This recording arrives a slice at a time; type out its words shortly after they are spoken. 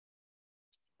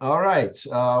All right,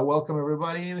 welcome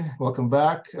everybody. Welcome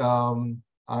back. I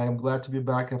am glad to be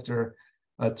back after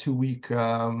a 2-week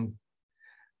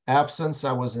absence.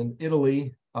 I was in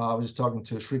Italy. I was just talking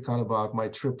to Shrikant about my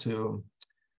trip to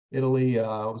Italy. It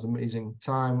was an amazing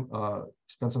time.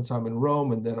 Spent some time in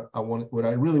Rome, and then what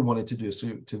I really wanted to do is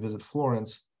to visit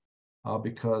Florence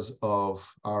because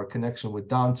of our connection with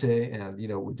Dante, and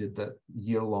we did that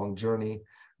year-long journey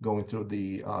going through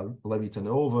the La Vita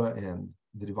Nuova and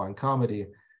the Divine Comedy.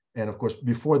 And of course,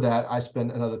 before that, I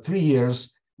spent another 3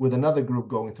 years with another group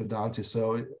going through Dante.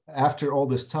 So after all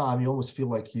this time, you almost feel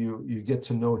like you get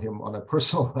to know him on a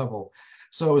personal level.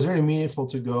 So it was very meaningful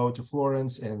to go to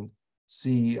Florence and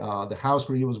see the house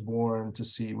where he was born, to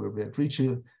see where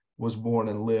Beatrice was born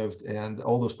and lived, and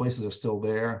all those places are still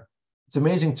there. It's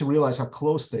amazing to realize how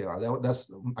close they are.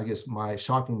 That's, I guess, my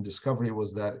shocking discovery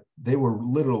was that they were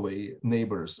literally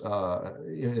neighbors.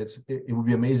 It would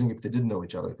be amazing if they didn't know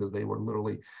each other, because they were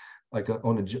literally like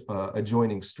on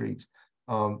adjoining streets.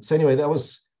 So anyway, that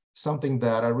was something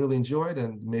that I really enjoyed,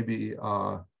 and maybe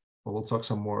we'll talk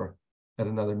some more at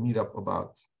another meetup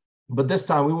about. But this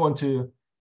time we want to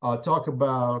talk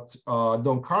about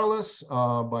Don Carlos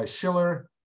by Schiller,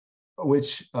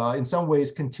 which in some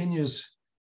ways continues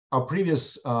our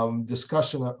previous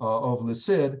discussion of Le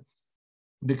Cid,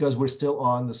 because we're still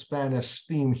on the Spanish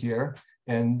theme here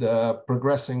and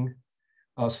progressing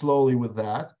slowly with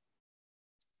that.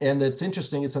 And it's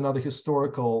interesting, it's another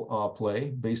historical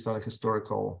play based on a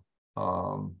historical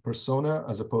persona,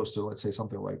 as opposed to, let's say,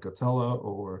 something like Othello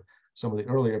or some of the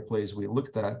earlier plays we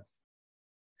looked at.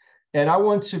 And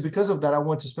because of that, I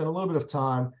want to spend a little bit of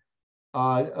time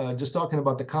just talking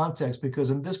about the context,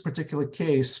 because in this particular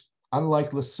case,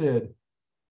 unlike Le Cid,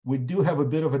 we do have a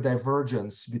bit of a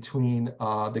divergence between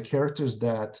the characters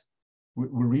that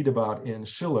we read about in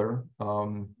Schiller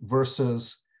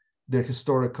versus their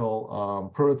historical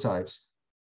prototypes.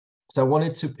 So I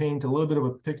wanted to paint a little bit of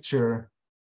a picture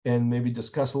and maybe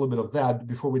discuss a little bit of that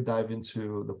before we dive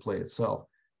into the play itself.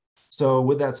 So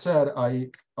with that said,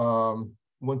 I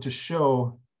want to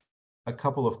show a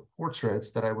couple of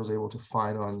portraits that I was able to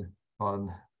find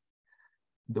on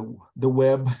the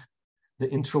web, the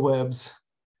intrawebs.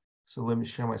 So let me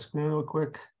share my screen real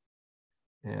quick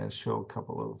and show a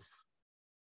couple of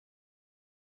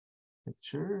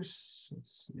pictures.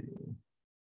 Let's see.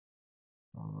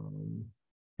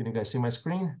 Can you guys see my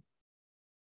screen?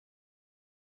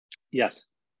 Yes.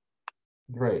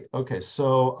 Great. Okay,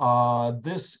 so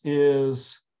this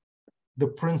is the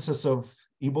Princess of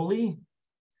Eboli,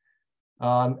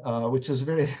 which is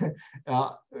very,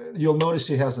 you'll notice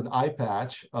she has an eye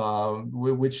patch,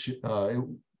 which it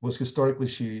was historically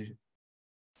she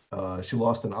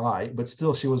lost an eye, but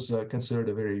still she was considered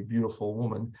a very beautiful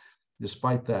woman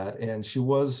despite that. And she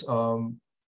was,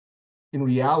 in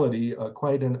reality,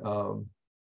 quite an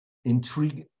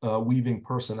intrigue weaving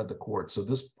person at the court. So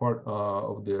this part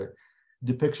of the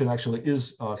depiction actually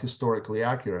is historically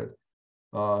accurate.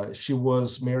 She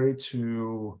was married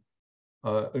to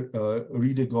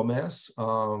Rita Gomez,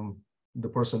 the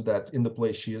person that in the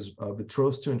play she is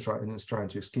betrothed to and is trying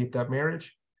to escape that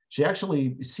marriage. She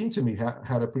actually, it seemed to me,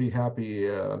 had a pretty happy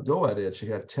go at it. She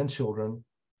had 10 children,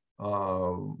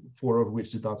 4 of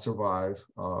which did not survive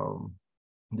the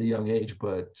young age,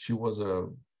 but she was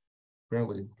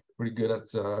apparently pretty good at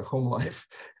home life.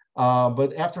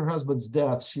 But after her husband's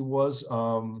death, she went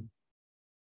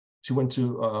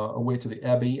away to the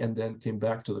abbey and then came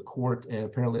back to the court. And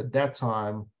apparently at that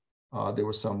time, there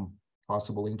were some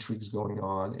possible intrigues going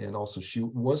on. And also she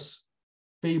was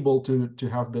fabled to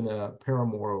have been a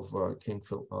paramour of King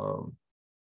Philip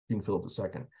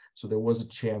II. So there was a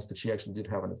chance that she actually did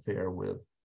have an affair with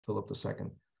Philip II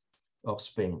of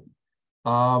Spain.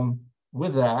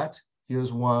 With that,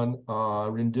 here's one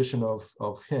rendition of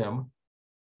him.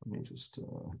 Let me just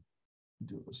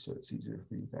do this so it's easier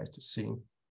for you guys to see.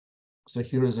 So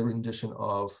here is a rendition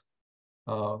of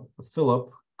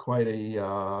Philip, quite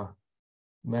a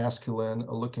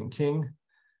masculine-looking king,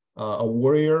 a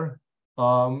warrior.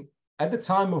 At the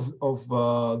time of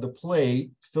the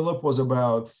play, Philip was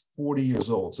about 40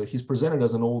 years old. So he's presented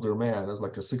as an older man, as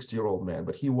like a 60-year-old man,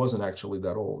 but he wasn't actually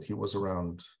that old. He was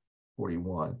around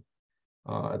 41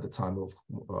 at the time of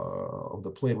the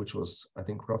play, which was, I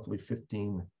think, roughly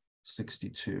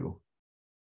 1562.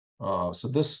 So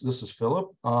this is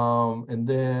Philip, and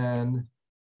then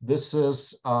this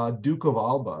is Duke of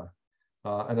Alba,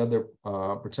 another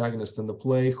protagonist in the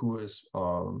play, who is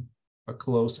a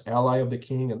close ally of the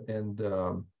king and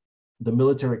the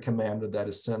military commander that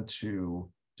is sent to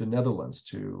Netherlands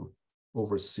to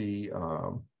oversee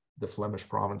the Flemish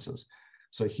provinces.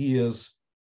 So he is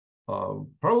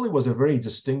probably was a very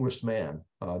distinguished man,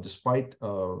 despite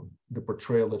the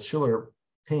portrayal that Schiller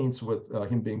paints with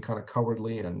him being kind of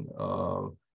cowardly and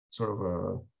sort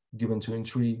of given to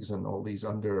intrigues and all these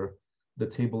under the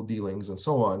table dealings and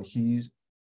so on. He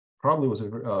probably was,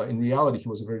 in reality, he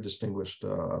was a very distinguished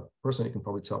person. You can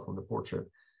probably tell from the portrait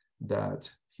that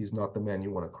he's not the man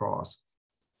you want to cross.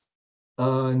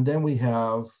 And then we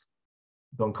have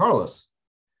Don Carlos.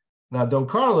 Now, Don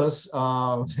Carlos,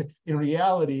 in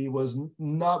reality, was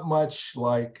not much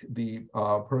like the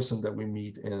person that we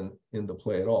meet in the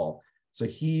play at all. So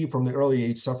he, from the early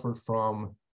age, suffered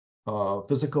from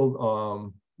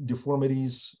physical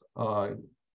deformities.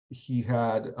 He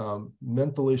had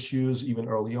mental issues even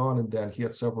early on, and then he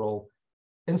had several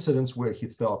incidents where he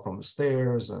fell from the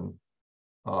stairs, and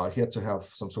he had to have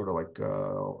some sort of like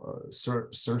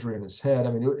surgery in his head.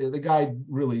 I mean, the guy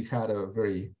really had a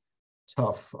very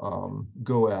tough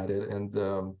go at it, and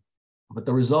but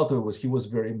the result of it was he was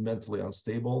very mentally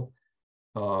unstable,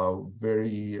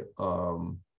 very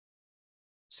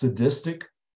sadistic,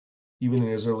 even in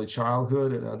his early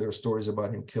childhood. There are stories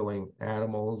about him killing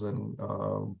animals and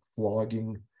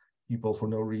flogging people for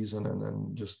no reason,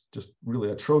 and just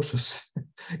really atrocious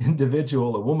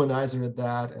individual, a womanizer at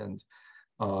that, and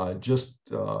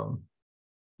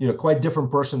quite different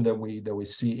person that we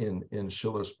see in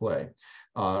Schiller's play.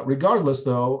 Regardless,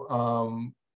 though,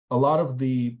 a lot of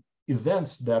the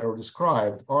events that are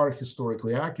described are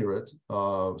historically accurate.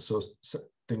 So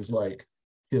things like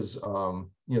his,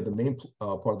 the main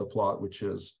part of the plot, which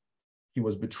is he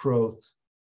was betrothed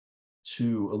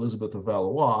to Elizabeth of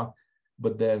Valois,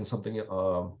 but then something,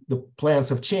 the plans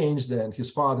have changed, and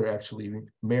his father actually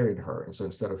married her, and so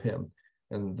instead of him.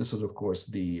 And this is, of course,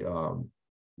 the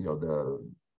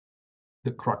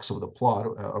crux of the plot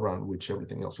around which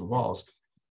everything else revolves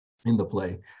in the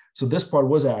play. So this part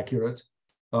was accurate.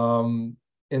 And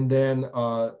then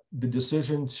the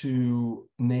decision to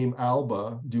name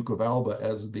Alba, Duke of Alba,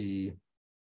 as the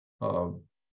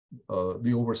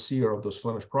overseer of those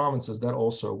Flemish provinces, that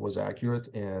also was accurate,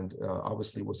 and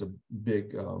obviously was a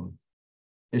big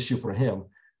issue for him.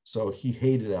 So he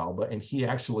hated Alba, and he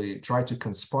actually tried to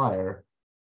conspire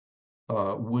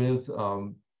with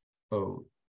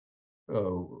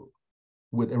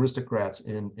aristocrats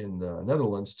in the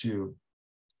Netherlands to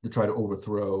try to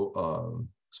overthrow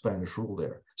Spanish rule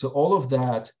there. So all of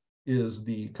that is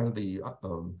the kind of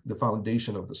the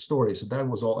foundation of the story. So that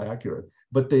was all accurate,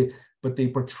 but the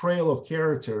portrayal of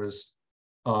characters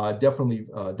definitely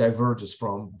diverges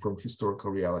from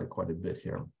historical reality quite a bit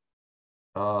here.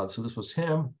 So this was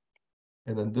him,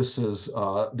 and then this is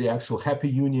the actual happy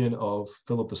union of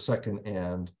Philip II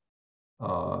and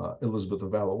Elizabeth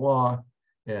of Valois,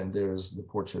 and there's the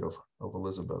portrait of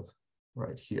Elizabeth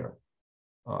right here.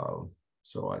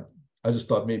 So I just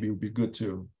thought maybe it would be good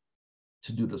to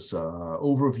do this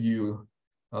overview,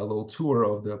 a little tour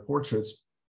of the portraits,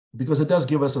 because it does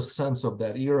give us a sense of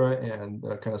that era and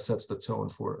kind of sets the tone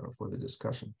for the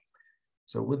discussion.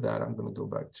 So with that, I'm going to go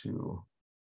back to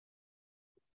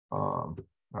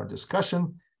our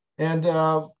discussion. And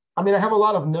I mean, I have a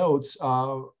lot of notes,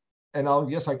 and I'll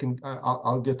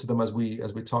get to them as we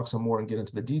talk some more and get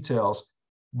into the details.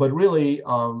 But really,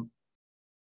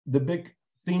 the big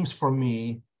themes for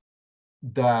me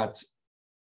that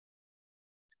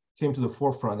came to the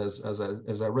forefront as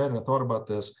I read and I thought about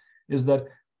this is that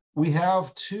we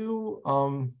have two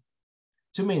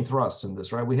main thrusts in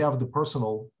this, right? We have the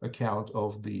personal account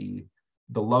of the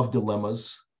love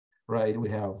dilemmas, right? We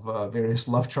have various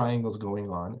love triangles going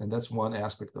on, and that's one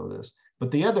aspect of this.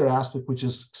 But the other aspect, which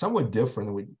is somewhat different,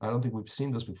 and I don't think we've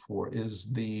seen this before,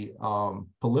 is the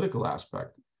political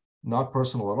aspect, not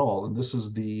personal at all. And this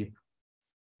is the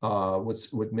what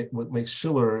makes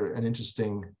Schiller an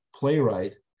interesting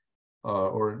playwright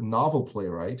or novel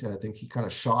playwright. And I think he kind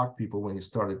of shocked people when he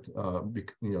started,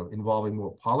 involving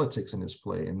more politics in his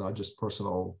play and not just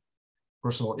personal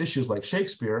issues like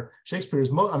Shakespeare. Shakespeare is,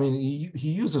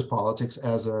 he uses politics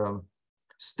as a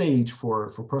stage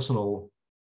for personal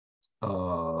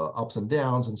ups and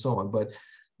downs and so on. But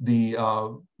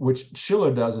which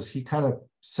Schiller does is he kind of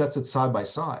sets it side by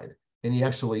side. And he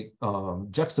actually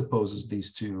juxtaposes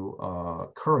these two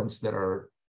currents that are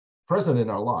present in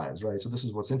our lives, right? So this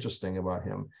is what's interesting about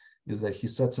him, is that he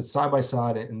sets it side by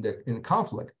side in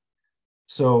conflict.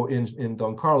 So in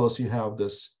Don Carlos, you have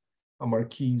this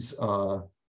Marquise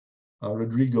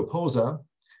Rodrigo Poza,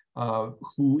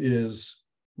 who is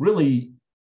really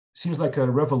seems like a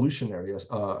revolutionary,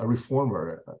 a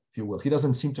reformer, if you will. He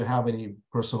doesn't seem to have any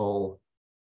personal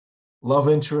love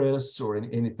interests or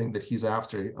anything that he's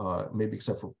after, maybe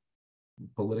except for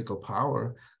political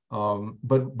power.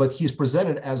 But he's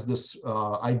presented as this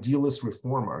idealist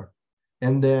reformer.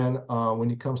 And then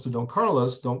when it comes to Don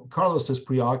Carlos is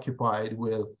preoccupied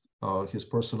with his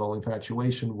personal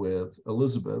infatuation with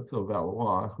Elizabeth of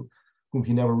Valois, whom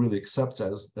he never really accepts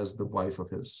as the wife of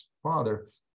his father.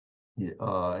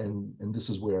 And this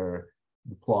is where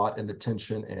the plot and the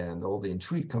tension and all the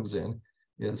intrigue comes in,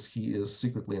 is he is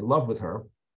secretly in love with her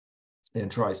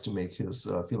and tries to make his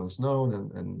feelings known,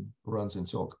 and runs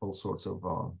into all sorts of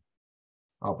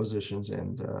oppositions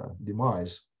and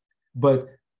demise. But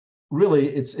really,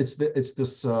 it's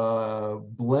this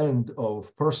blend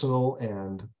of personal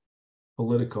and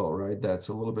political, right? That's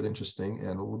a little bit interesting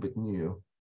and a little bit new.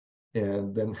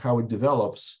 And then how it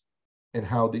develops and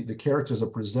how the characters are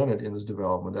presented in this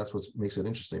development, that's what makes it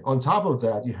interesting. On top of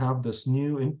that, you have this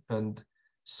new and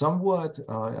somewhat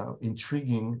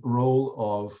intriguing role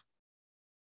of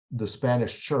the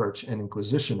Spanish Church and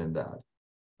Inquisition in that.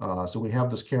 So we have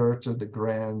this character, the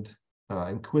Grand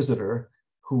Inquisitor,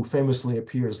 who famously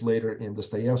appears later in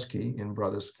Dostoevsky in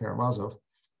Brothers Karamazov.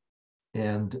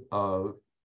 And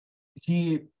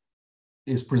he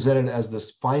is presented as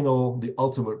this the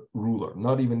ultimate ruler.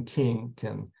 Not even king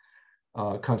can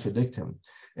contradict him.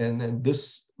 And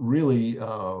this really,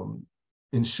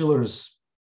 in Schiller's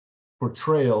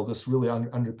portrayal, this really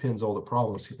underpins all the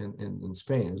problems in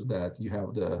Spain, is that you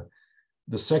have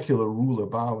the secular ruler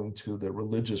bowing to the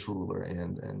religious ruler,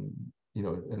 and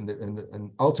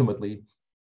ultimately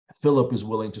Philip is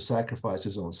willing to sacrifice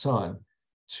his own son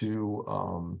to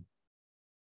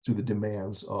the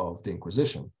demands of the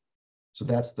Inquisition. So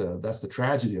that's the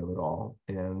tragedy of it all,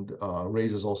 and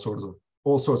raises all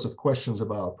sorts of questions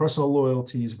about personal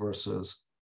loyalties versus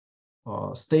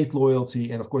state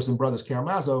loyalty. And of course, in Brothers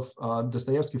Karamazov,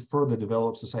 Dostoevsky further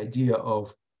develops this idea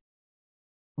of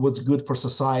what's good for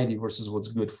society versus what's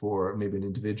good for maybe an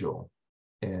individual.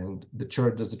 And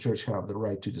does the church have the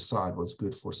right to decide what's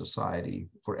good for society,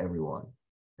 for everyone?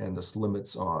 And this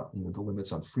limits on, the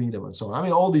limits on freedom and so on. I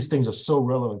mean, all these things are so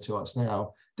relevant to us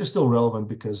now. They're still relevant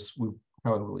because we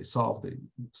haven't really solved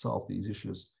these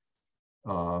issues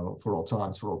for all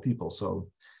times, for all people. So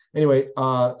anyway,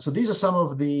 so these are some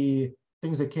of the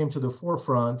things that came to the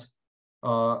forefront.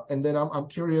 And then I'm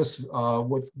curious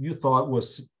what you thought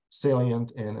was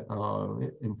salient and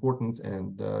important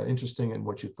and interesting, and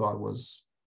what you thought was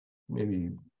maybe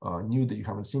new that you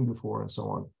haven't seen before, and so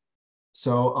on.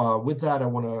 So with that, I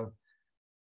want to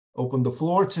open the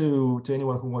floor to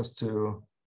anyone who wants to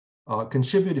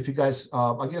contribute. If you guys,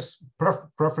 I guess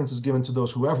preference is given to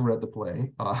those who have read the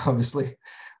play, obviously.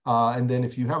 And then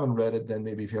if you haven't read it, then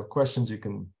maybe if you have questions,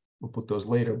 we'll put those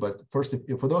later. But first,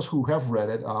 for those who have read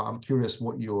it, I'm curious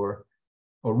what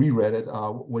or reread it,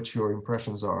 what your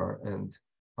impressions are, and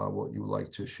what you would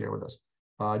like to share with us.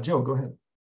 Joe, go ahead.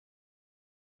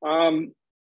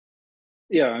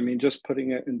 Yeah, I mean, just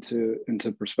putting it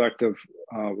into perspective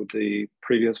with the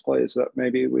previous plays that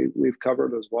maybe we've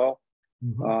covered as well.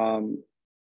 Mm-hmm.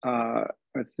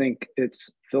 I think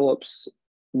it's Philip's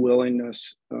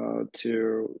willingness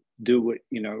to do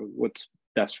what's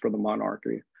best for the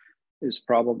monarchy is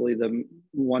probably the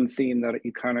one theme that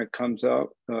it kind of comes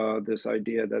out. This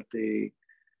idea that it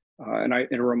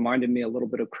reminded me a little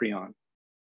bit of Creon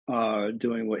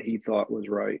doing what he thought was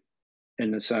right, in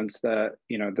the sense that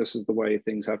this is the way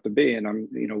things have to be, and I'm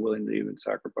willing to even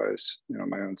sacrifice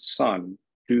my own son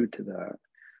due to that.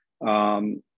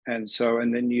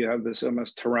 And then you have this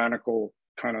almost tyrannical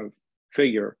kind of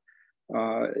figure,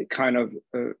 kind of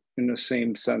in the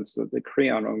same sense that the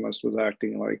Creon almost was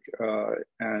acting like,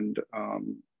 and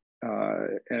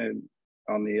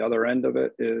on the other end of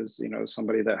it is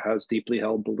somebody that has deeply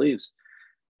held beliefs,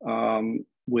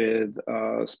 with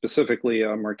specifically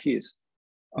Marquise.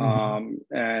 Mm-hmm.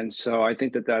 And so I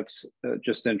think that's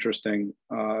just interesting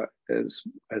as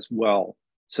well.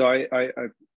 So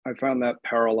I found that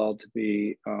parallel to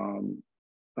be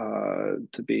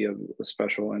of a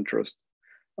special interest.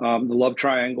 The love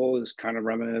triangle is kind of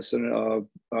reminiscent of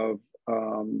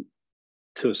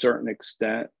to a certain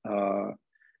extent.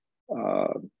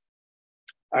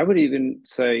 I would even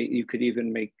say you could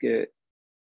even make it.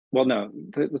 Well, no,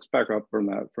 let's back up from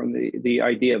that. From the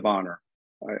idea of honor,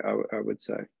 I would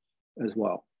say, as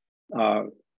well,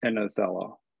 and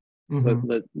Othello,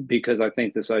 mm-hmm. Because I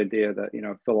think this idea that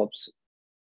Philip's,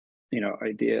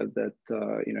 idea that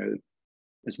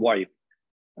his wife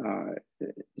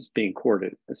is being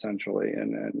courted essentially,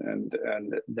 and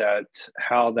that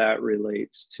how that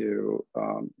relates to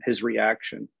his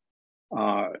reaction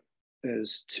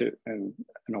is to and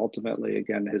ultimately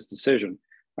again his decision.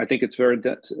 I think it's very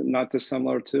not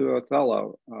dissimilar to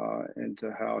Othello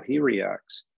into how he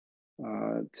reacts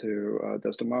to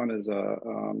Desdemona's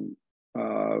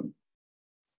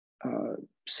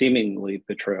seemingly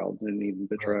betrayal, didn't even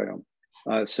betray him.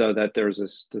 So that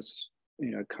there's this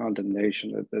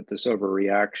condemnation, that this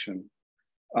overreaction.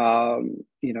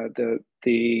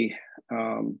 The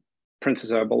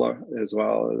Princess Ebola as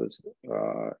well as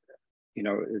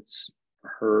it's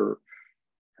her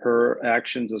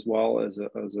actions as well as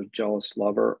a jealous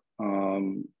lover.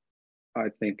 I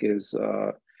think is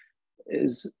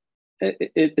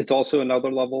it's also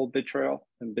another level of betrayal,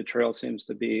 and betrayal seems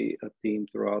to be a theme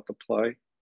throughout the play.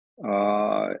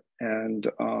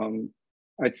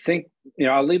 I think,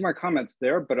 I'll leave my comments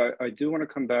there, but I do want to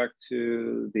come back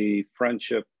to the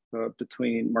friendship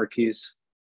between Marquise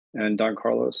and Don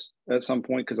Carlos at some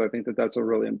point, because I think that that's a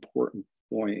really important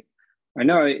point. I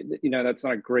know, that's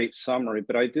not a great summary,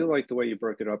 but I do like the way you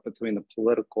broke it up between the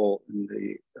political and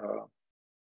the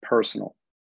personal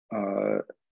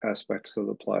aspects of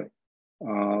the play.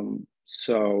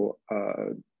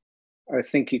 I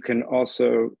think you can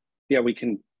also, we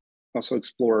can also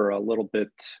explore a little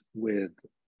bit with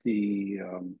the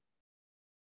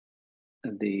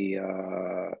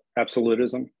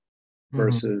absolutism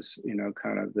versus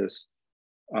kind of this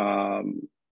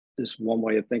this one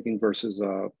way of thinking versus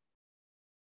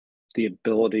the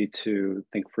ability to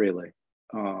think freely,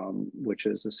 which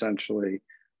is essentially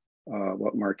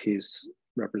what Marquise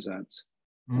represents.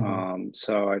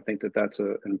 So I think that that's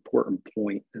an important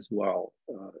point as well.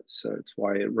 So it's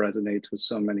why it resonates with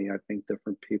so many, I think,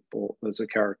 different people as a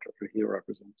character who he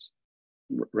represents,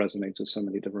 resonates with so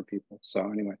many different people. So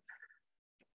anyway,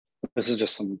 this is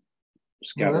just some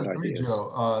scattered that's great, ideas.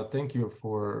 Joe. Thank you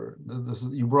for this.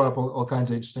 You brought up all kinds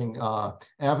of interesting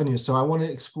avenues. So I want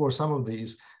to explore some of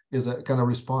these as a kind of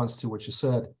response to what you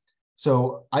said.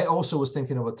 So I also was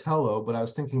thinking of Othello, but I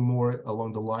was thinking more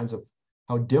along the lines of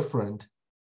how different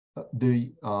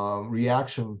the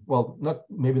reaction, well,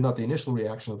 maybe not the initial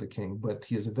reaction of the king, but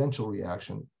his eventual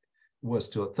reaction was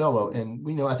to Othello. And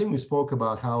I think we spoke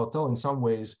about how Othello in some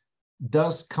ways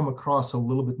does come across a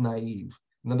little bit naive.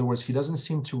 In other words, he doesn't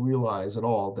seem to realize at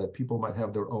all that people might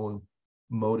have their own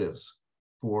motives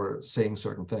for saying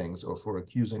certain things or for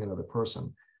accusing another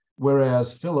person.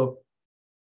 Whereas Philip,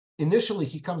 initially,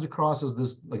 he comes across as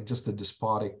this, like, just a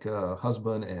despotic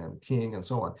husband and king and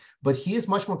so on. But he is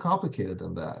much more complicated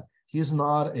than that. He is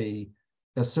not a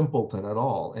simpleton at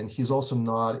all. And he's also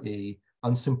not a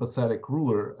unsympathetic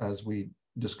ruler, as we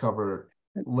discover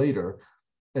later.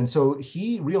 And so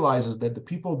he realizes that the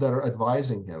people that are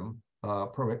advising him,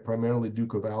 primarily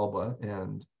Duke of Alba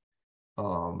and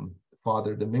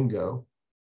Father Domingo,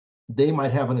 they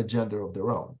might have an agenda of their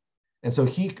own. And so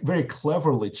he very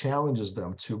cleverly challenges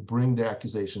them to bring their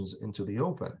accusations into the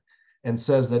open and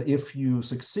says that if you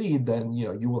succeed, then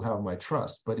you will have my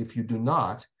trust. But if you do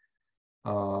not,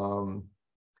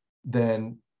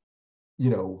 then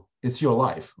it's your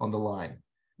life on the line.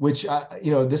 Which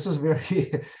this is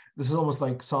this is almost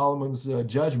like Solomon's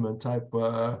judgment type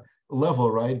level,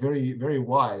 right? Very, very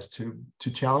wise to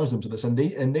challenge them to this, and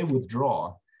they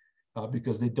withdraw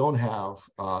because they don't have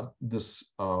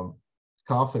this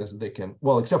confidence that they can.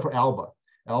 Well, except for Alba.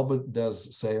 Alba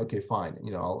does say, "Okay, fine.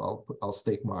 I'll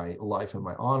stake my life and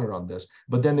my honor on this."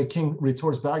 But then the king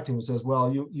retorts back to him and says,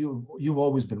 "Well, you've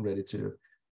always been ready to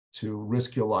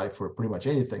risk your life for pretty much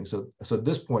anything. So at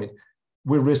this point,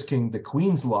 we're risking the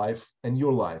queen's life and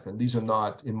your life, and these are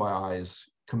not, in my eyes,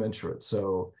 commensurate.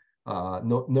 So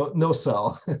no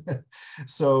sell."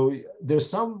 So there's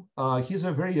some. He's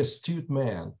a very astute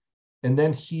man, and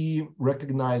then he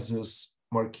recognizes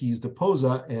Marquis de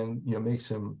Posa and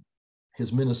makes him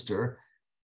his minister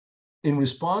in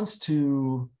response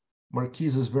to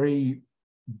Marquise's very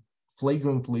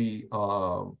flagrantly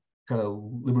kind of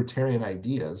libertarian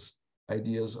ideas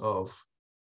of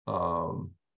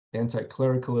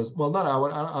anti-clericalism. Well, I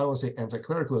don't want to say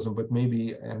anti-clericalism, but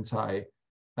maybe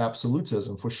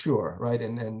anti-absolutism for sure, right?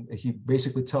 And he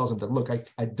basically tells him that, look,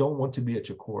 I don't want to be at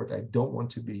your court. I don't want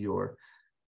to be your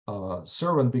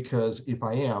servant, because if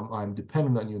I am, I'm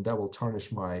dependent on you, and that will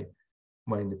tarnish my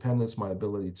independence, my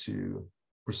ability to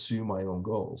pursue my own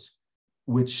goals,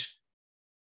 which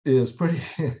is pretty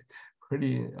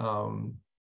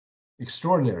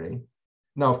extraordinary.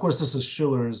 Now, of course, this is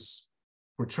Schiller's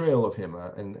portrayal of him,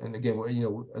 and again,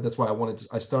 that's why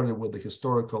I started with the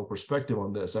historical perspective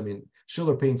on this. I mean,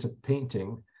 Schiller paints a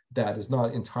painting that is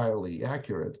not entirely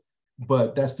accurate,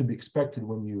 but that's to be expected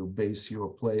when you base your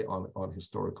play on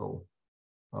historical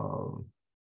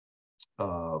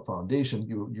foundation.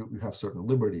 You have certain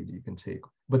liberty that you can take,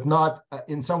 but not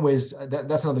in some ways.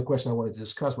 That's another question I wanted to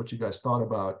discuss. What you guys thought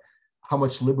about how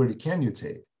much liberty can you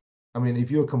take? I mean,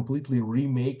 if you're completely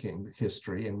remaking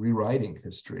history and rewriting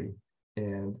history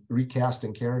and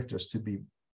recasting characters to be,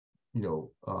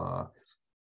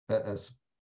 as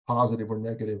positive or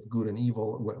negative, good and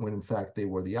evil, when in fact they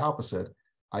were the opposite,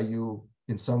 are you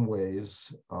in some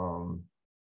ways, are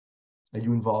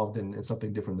you involved in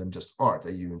something different than just art?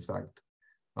 Are you in fact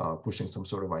pushing some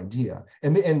sort of idea?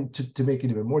 And to make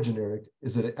it even more generic,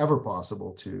 is it ever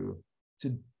possible to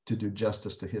do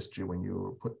justice to history when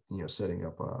you're setting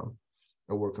up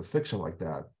a work of fiction like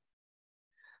that?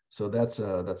 So that's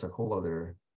a whole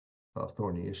other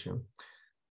thorny issue.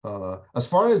 As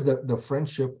far as the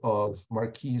friendship of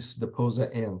Marquise de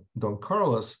Posa and Don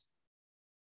Carlos,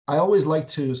 I always like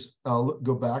to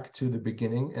go back to the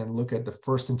beginning and look at the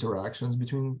first interactions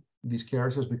between these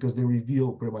characters, because they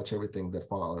reveal pretty much everything that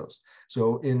follows.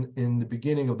 So in the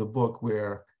beginning of the book,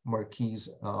 where Marquise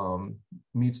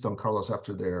meets Don Carlos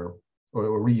after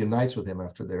or reunites with him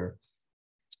after their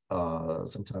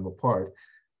some time apart,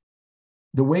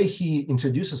 the way he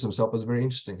introduces himself is very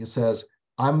interesting. He says,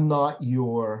 I'm not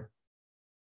the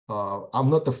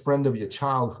friend of your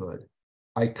childhood.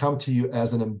 I come to you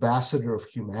as an ambassador of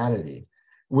humanity,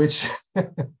 which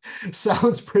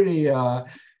sounds pretty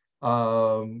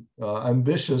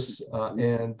ambitious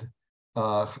and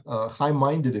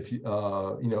high-minded, if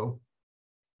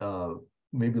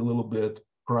maybe a little bit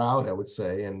proud, I would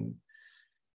say, and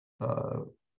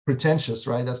pretentious,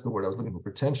 right? That's the word I was looking for,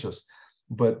 pretentious.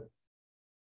 But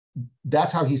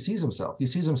that's how he sees himself. He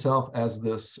sees himself as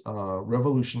this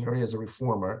revolutionary, as a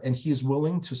reformer, and he's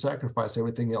willing to sacrifice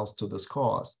everything else to this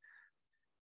cause.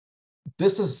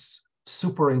 This is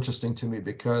super interesting to me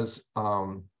because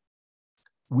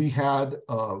we had,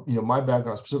 my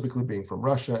background specifically being from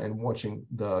Russia and watching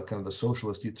the kind of the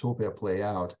socialist utopia play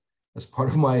out as part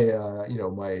of my,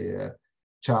 my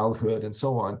childhood and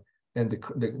so on, and the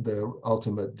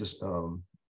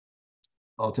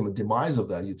ultimate demise of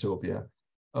that utopia.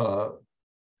 Kind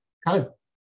of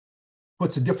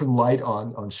puts a different light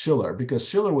on Schiller, because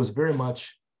Schiller was very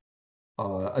much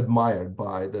admired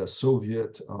by the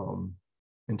Soviet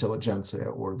intelligentsia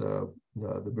or the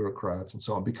bureaucrats and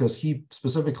so on, because he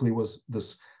specifically was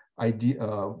this idea,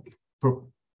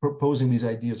 proposing these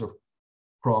ideas of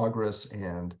progress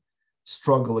and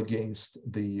struggle against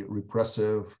the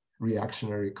repressive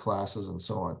reactionary classes and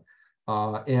so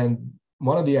on. And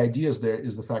one of the ideas there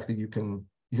is the fact that you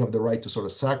have the right to sort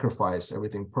of sacrifice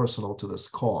everything personal to this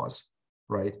cause,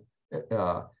 right?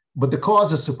 But the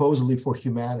cause is supposedly for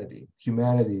humanity,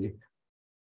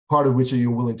 part of which are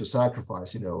you willing to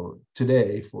sacrifice,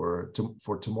 today for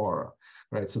tomorrow,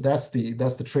 right? So that's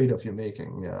the trade-off you're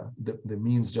making. Yeah, the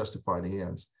means justify the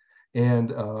ends,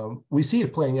 and we see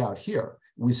it playing out here.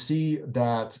 We see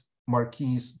that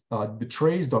Marquise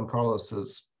betrays Don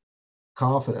Carlos's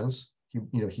confidence. He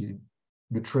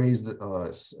betrays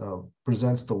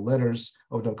presents the letters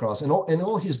of Don Carlos, and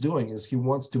all he's doing is he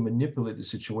wants to manipulate the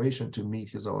situation to meet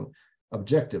his own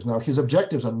objectives. Now, his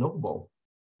objectives are noble.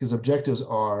 His objectives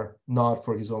are not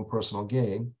for his own personal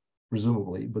gain,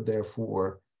 presumably, but they're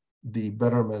for the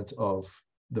betterment of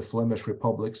the Flemish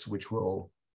republics, which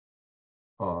will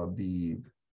be,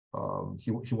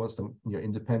 he wants them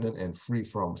independent and free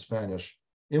from Spanish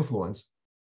influence,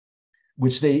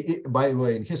 which they, by the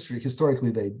way,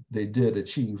 historically, they did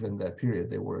achieve in that period.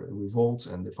 They were revolts,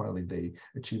 and they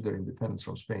achieved their independence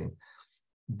from Spain.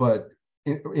 But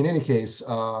in any case,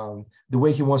 the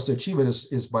way he wants to achieve it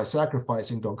is by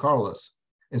sacrificing Don Carlos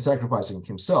and sacrificing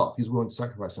himself. He's willing to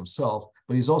sacrifice himself,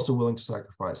 but he's also willing to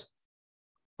sacrifice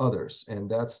others. And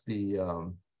that's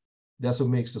what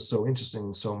makes this so interesting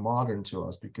and so modern to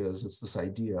us, because it's this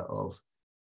idea of,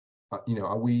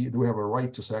 do we have a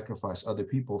right to sacrifice other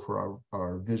people for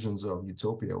our visions of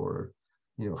utopia or,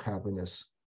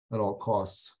 happiness at all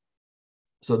costs?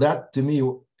 So that, to me,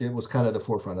 it was kind of the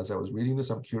forefront as I was reading this.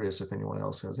 I'm curious if anyone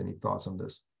else has any thoughts on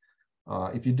this.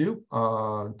 If you do,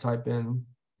 type in !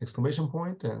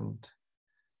 And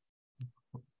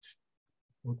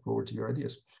look forward to your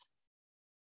ideas.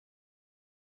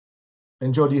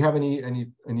 And Joe, do you have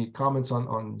any comments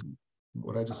on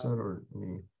what I just said, or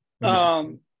any?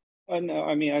 No,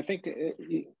 I mean, I think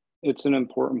it's an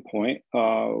important point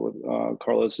with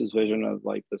Carlos's vision of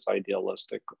like this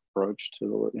idealistic approach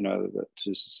to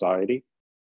to society,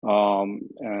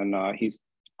 and he's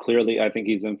clearly, I think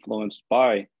he's influenced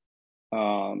by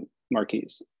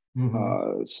Marquise.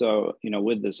 Mm-hmm. So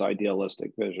with this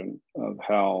idealistic vision of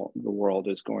how the world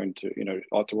is going to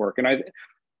ought to work, and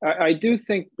I do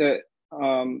think that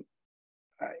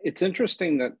it's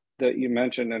interesting that you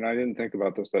mentioned, and I didn't think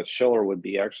about this, that Schiller would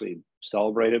be actually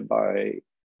celebrated by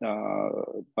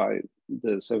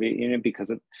the Soviet Union,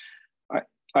 because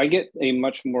I get a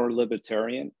much more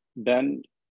libertarian bend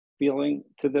feeling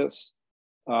to this,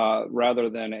 rather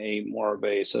than a more of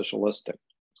a socialistic.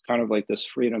 It's kind of like this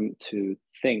freedom to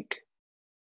think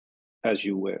as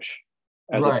you wish,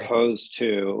 as Right. opposed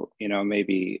to,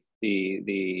 maybe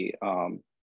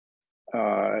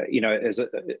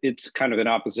it's kind of an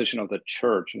opposition of the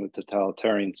church and the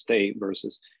totalitarian state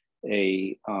versus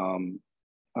a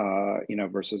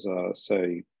versus a,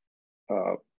 say,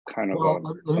 kind of Well,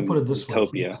 let me a put it this way.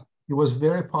 utopia. He was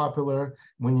very popular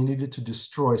when you needed to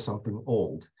destroy something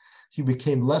old. He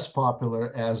became less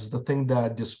popular as the thing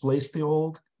that displaced the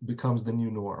old becomes the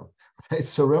new norm, right?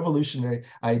 So revolutionary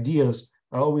ideas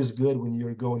are always good when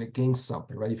you're going against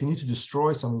something, right? If you need to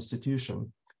destroy some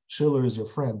institution, Schiller is your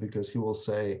friend because he will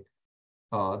say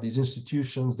these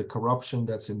institutions, the corruption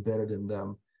that's embedded in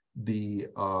them, the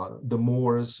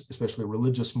mores, especially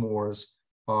religious mores,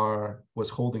 are what's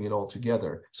holding it all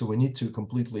together. So we need to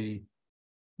completely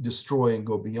destroy and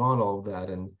go beyond all of that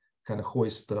and kind of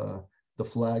hoist the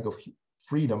flag of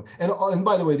freedom. And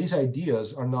by the way, these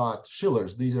ideas are not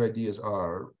Schiller's. These ideas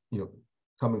are,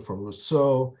 coming from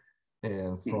Rousseau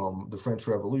and from the French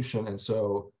Revolution. And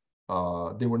so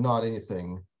they were not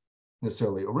anything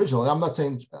necessarily original. I'm not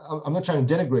trying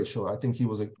to denigrate Schiller. I think he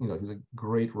was he's a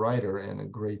great writer and a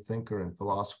great thinker and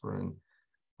philosopher and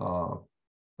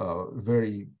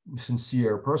very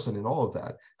sincere person in all of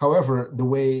that. However,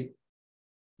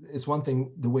 it's one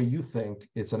thing the way you think,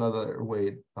 it's another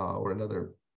way or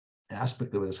another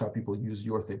aspect of it is how people use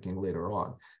your thinking later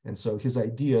on. And so his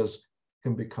ideas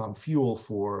can become fuel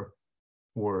for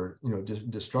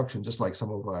destruction, just like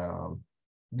some of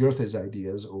Goethe's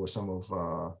ideas or some of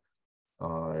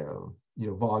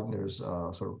Wagner's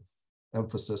sort of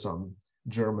emphasis on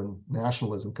German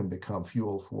nationalism can become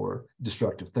fuel for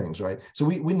destructive things, right? So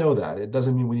we know that. It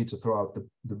doesn't mean we need to throw out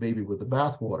the baby with the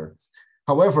bathwater.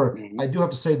 However, I do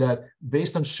have to say that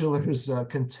based on Schiller's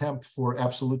contempt for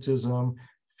absolutism,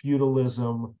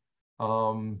 feudalism,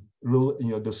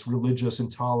 this religious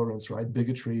intolerance, right,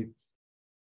 bigotry,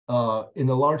 in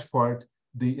a large part,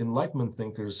 the Enlightenment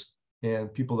thinkers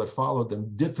and people that followed them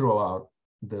did throw out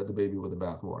the baby with the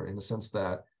bathwater in the sense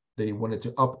that they wanted to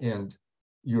upend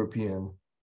European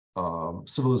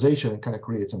civilization and kind of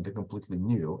create something completely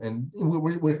new. And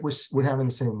we're having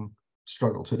the same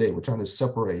struggle today. We're trying to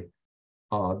separate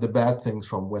the bad things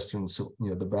from Western,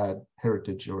 the bad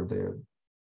heritage or the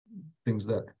things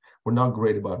that were not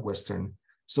great about Western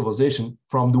civilization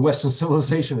from the Western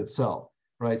civilization itself,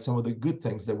 right? Some of the good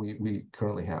things that we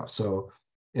currently have. So,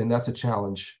 and that's a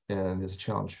challenge, and it's a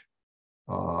challenge,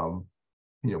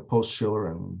 post Schiller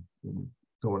and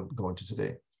going to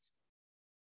today.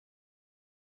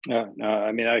 No,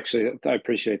 I mean, actually, I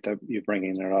appreciate that you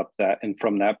bringing it up and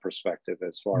from that perspective,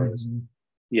 as far as,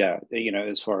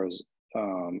 as far as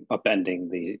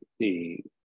upending the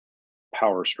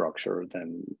power structure,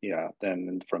 then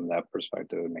from that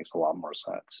perspective, it makes a lot more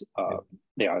sense. I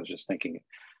was just thinking.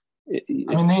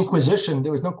 I mean, the Inquisition,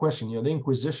 there was no question, the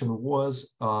Inquisition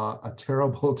was a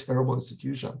terrible, terrible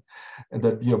institution and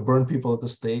that, burned people at the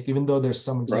stake, even though there's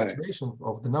some exaggeration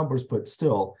of the numbers, but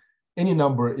still, any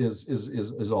number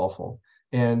is awful.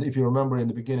 And if you remember in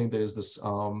the beginning, there's this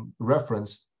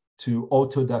reference to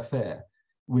auto da fe,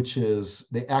 which is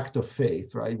the act of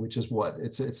faith, right? Which is what?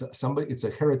 It's a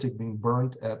heretic being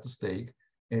burnt at the stake,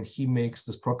 and he makes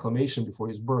this proclamation before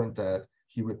he's burnt that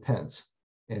he repents.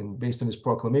 And based on his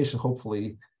proclamation,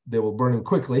 hopefully they will burn him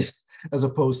quickly, as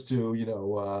opposed to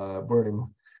burn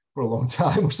him for a long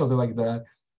time or something like that.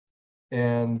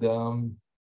 And I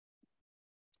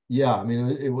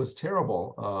mean, it was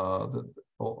terrible. All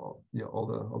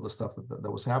the stuff that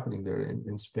was happening there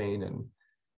in Spain and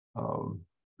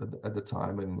at the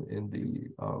time, and in the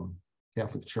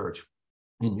Catholic Church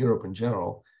in Europe in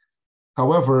general.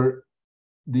 However,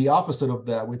 the opposite of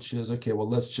that, which is, okay, well,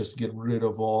 let's just get rid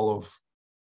of all of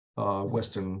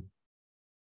Western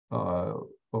or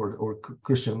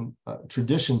Christian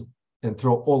tradition and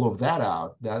throw all of that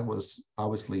out. That was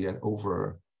obviously an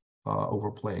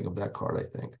overplaying of that card, I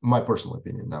think, my personal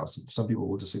opinion. Now, some people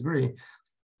will disagree,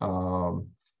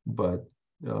 but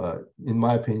in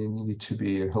my opinion, you need to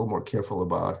be a little more careful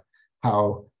about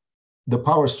how the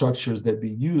power structures that we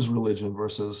use religion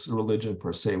versus religion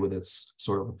per se, with its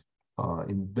sort of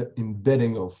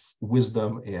embedding of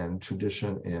wisdom and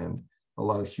tradition and a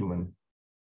lot of human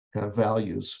kind of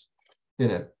values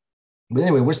in it. But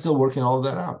anyway, we're still working all of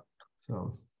that out.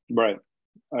 So right,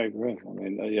 I agree. I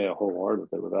mean,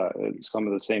 wholeheartedly with that. Some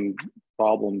of the same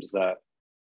problems that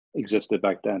existed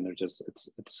back then, it's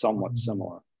somewhat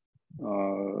similar.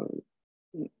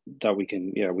 That we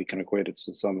can equate it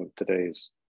to some of today's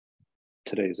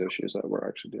today's issues that we're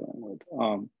actually dealing with.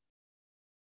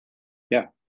 Yeah,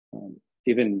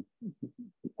 even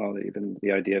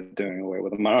the idea of doing away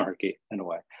with a monarchy in a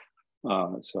way.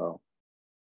 So.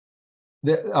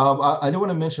 I do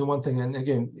want to mention one thing, and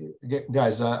again,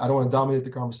 guys, I don't want to dominate the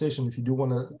conversation. If you do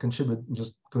want to contribute,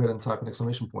 just go ahead and type an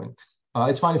exclamation point.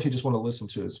 It's fine if you just want to listen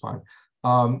to it, it's fine.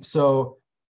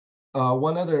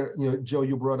 One other, Joe,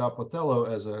 you brought up Othello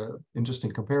as an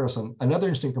interesting comparison. Another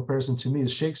interesting comparison to me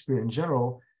is Shakespeare in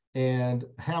general and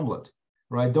Hamlet,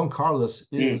 right? Don Carlos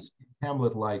is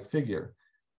Hamlet-like figure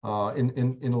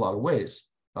in a lot of ways.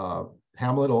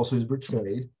 Hamlet also is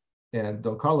betrayed, and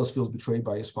Don Carlos feels betrayed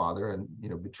by his father, and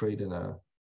betrayed in a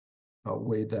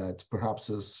way that perhaps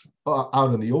is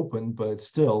out in the open, but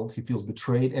still he feels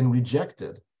betrayed and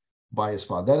rejected by his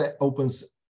father. That opens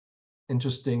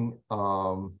interesting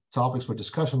topics for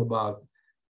discussion about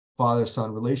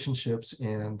father-son relationships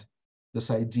and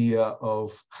this idea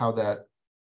of how that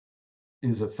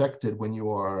is affected when you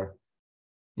are,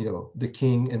 the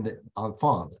king and the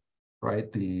enfant,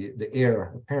 right? The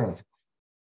heir apparent.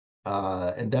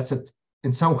 And that's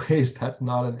in some ways, that's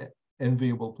not an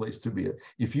enviable place to be.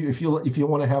 If you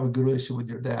want to have a good relationship with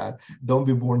your dad, don't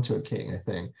be born to a king, I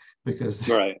think, because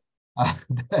right.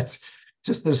 That's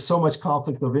just, there's so much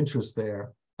conflict of interest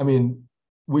there. I mean,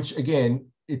 which again,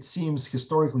 it seems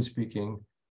historically speaking,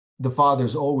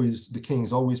 the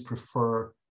kings always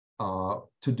prefer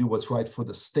to do what's right for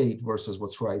the state versus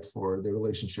what's right for their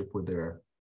relationship with their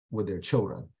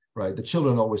children, right? The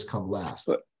children always come last.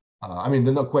 I mean,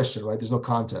 there's no question, right? There's no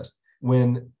contest.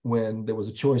 When there was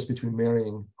a choice between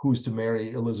marrying who's to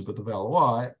marry Elizabeth of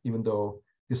Valois, even though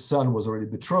his son was already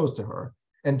betrothed to her.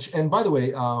 And by the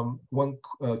way, one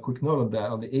quick note on that,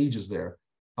 on the ages there.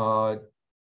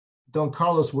 Don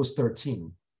Carlos was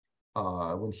 13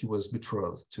 when he was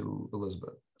betrothed to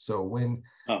Elizabeth. So when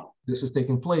this is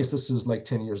taking place, this is like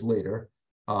 10 years later.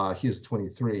 He is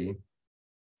 23.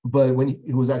 But when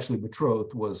he was actually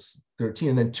betrothed was 13.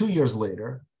 And then 2 years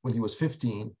later, when he was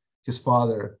 15, his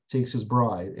father takes his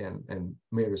bride and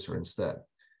marries her instead.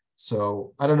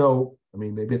 So I don't know. I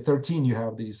mean, maybe at 13 you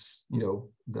have these,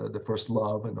 the first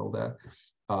love and all that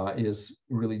is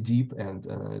really deep, and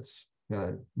it's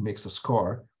makes a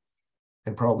scar,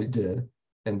 and probably did,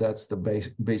 and that's the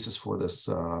basis for this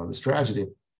this tragedy.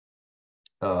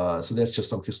 So that's just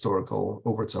some historical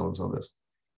overtones on this.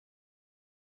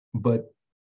 But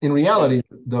in reality,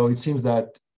 though, it seems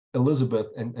that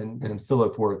Elizabeth and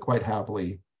Philip were quite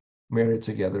happily married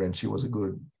together, and she was a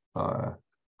good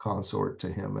consort to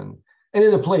him. And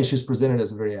in the play, she's presented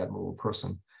as a very admirable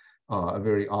person, a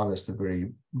very honest, a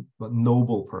very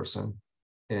noble person.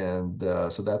 And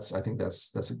so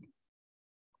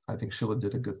I think Schiller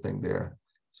did a good thing there.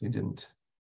 So he didn't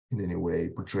in any way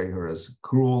portray her as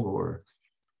cruel or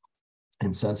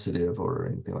insensitive or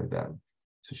anything like that.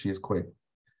 So she is quite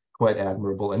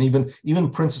admirable. And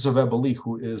even Princess of Eboli,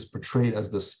 who is portrayed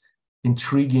as this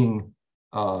intriguing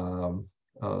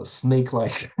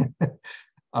snake-like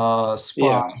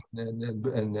spy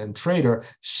and traitor,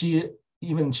 she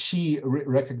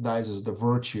recognizes the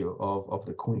virtue of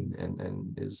the queen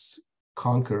and is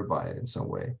conquered by it in some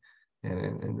way,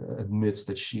 and admits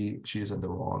that she is in the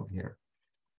wrong here.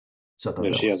 So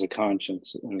she has a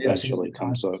conscience, and eventually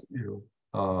comes up.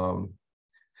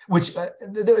 Which I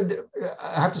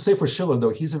have to say for Schiller,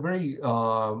 though, he's a very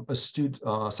astute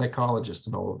psychologist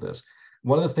in all of this.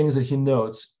 One of the things that he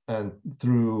notes, and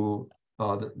through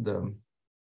the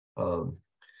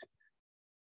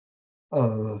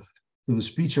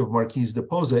speech of Marquise de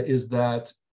Posa, is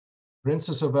that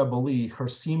Princess of Eboli, her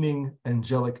seeming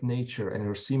angelic nature and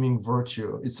her seeming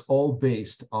virtue, it's all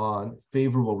based on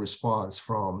favorable response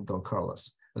from Don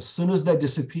Carlos. As soon as that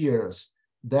disappears,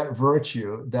 that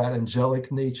virtue, that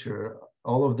angelic nature,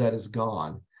 all of that is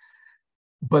gone.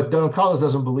 But Don Carlos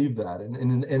doesn't believe that.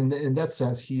 And in that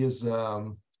sense, he is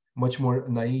much more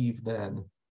naive than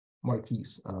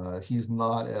Marquise. He's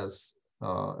not as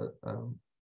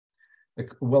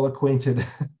well acquainted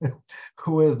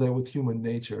with human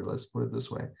nature, let's put it this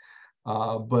way.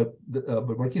 But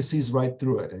Marquise sees right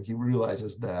through it, and he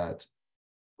realizes that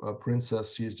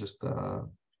Princess, she's just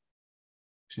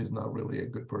she's not really a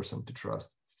good person to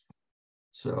trust.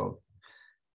 So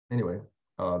anyway,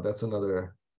 that's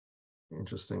another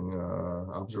interesting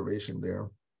observation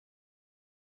there.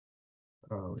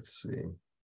 Let's see.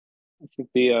 I think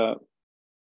the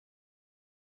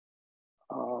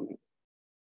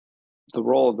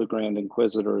role of the Grand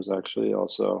Inquisitor is actually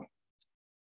also,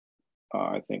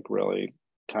 I think, really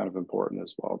kind of important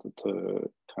as well to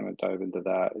kind of dive into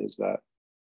that, is that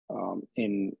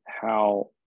in how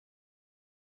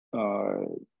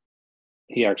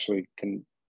he actually can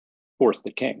force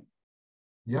the king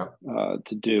Yep.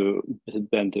 to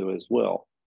bend to his will,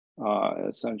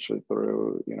 essentially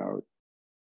through,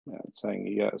 saying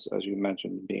yes, as you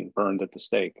mentioned, being burned at the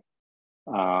stake.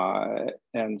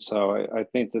 And so I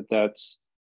think that that's,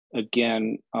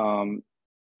 again,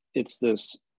 it's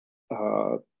this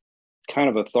kind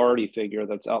of authority figure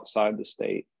that's outside the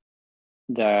state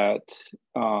that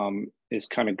is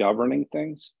kind of governing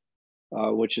things,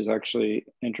 which is actually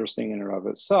interesting in and of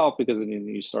itself, because then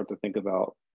you start to think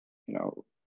about,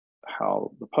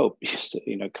 how the Pope used to,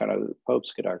 kind of the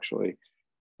popes could actually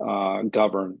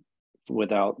govern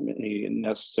without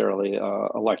necessarily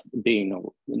being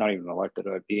not even elected,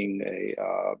 being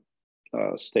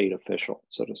a state official,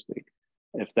 so to speak,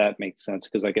 if that makes sense,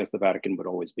 because I guess the Vatican would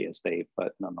always be a state,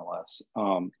 but nonetheless.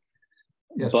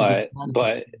 Yes,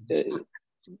 but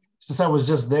since I was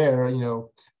just there,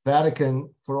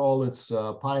 Vatican, for all its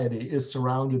piety, is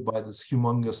surrounded by this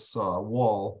humongous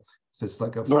wall. So it's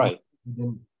like a right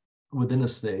within a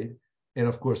state. And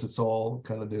of course, it's all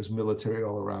kind of, there's military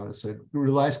all around it. So it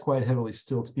relies quite heavily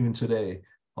still, even today,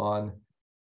 on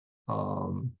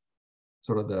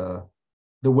sort of the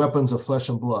weapons of flesh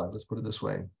and blood, let's put it this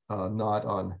way, not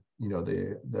on,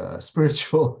 the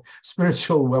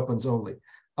spiritual weapons only.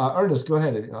 Ernest, go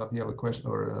ahead if you have a question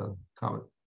or a comment.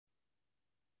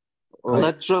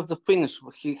 Let Joseph finish.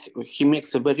 He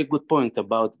makes a very good point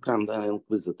about Grand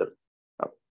Inquisitor.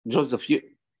 Joseph, you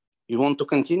want to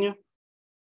continue?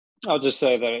 I'll just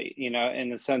say that, in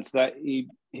the sense that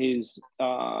he's,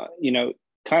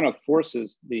 kind of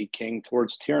forces the king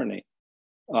towards tyranny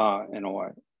in a way.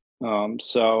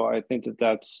 So I think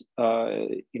that's,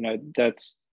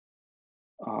 that's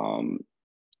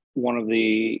one of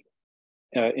the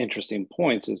interesting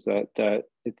points, is that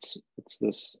it's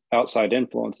this outside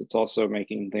influence. It's also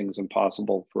making things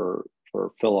impossible for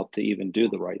Philip to even do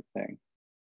the right thing.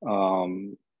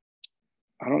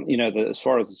 I don't, as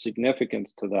far as the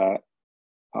significance to that,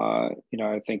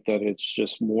 I think that it's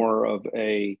just more of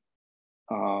a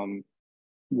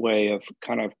way of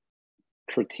kind of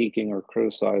critiquing or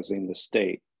criticizing the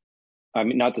state. I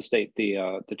mean, not the state,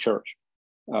 the church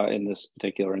in this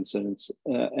particular instance,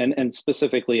 and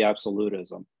specifically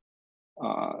absolutism,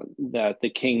 that the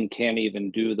king can't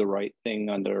even do the right thing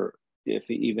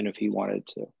even if he wanted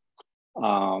to.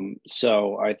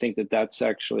 So I think that that's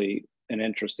actually an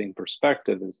interesting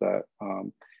perspective, is that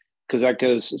because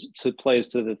that plays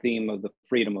to the theme of the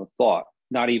freedom of thought.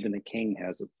 Not even the king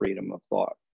has a freedom of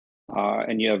thought.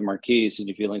 And you have Marquise, and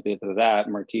if you link it to that,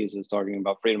 Marquise is talking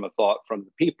about freedom of thought from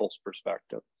the people's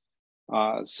perspective.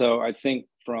 So I think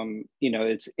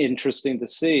it's interesting to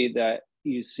see that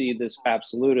you see this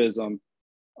absolutism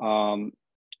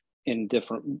in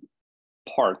different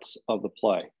parts of the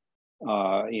play,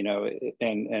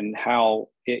 and how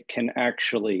it can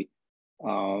actually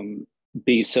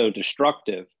be so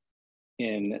destructive,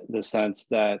 in the sense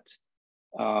that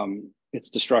it's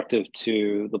destructive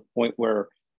to the point where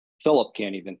Philip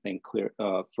can't even think clear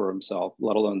for himself,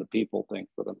 let alone the people think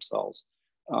for themselves.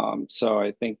 So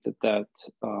I think that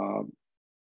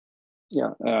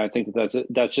I think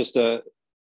that's just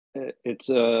it's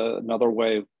another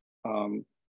way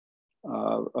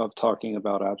of talking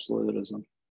about absolutism.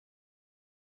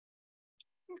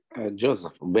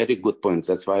 Joseph, very good points.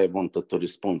 That's why I wanted to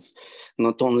respond.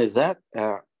 Not only that,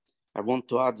 I want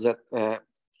to add that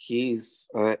he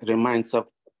reminds of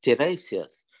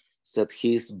Tiresias, that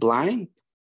he's blind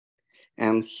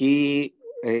and he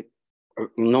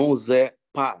knows the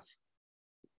past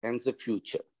and the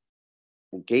future.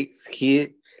 Okay,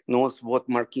 he knows what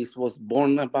Marquis was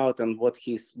born about and what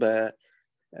he's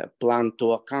planned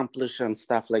to accomplish and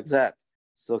stuff like that.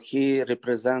 So he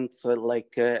represents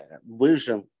like a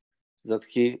vision that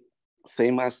he,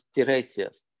 same as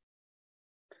Tiresias.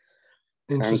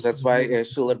 And that's why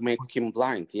Schiller makes him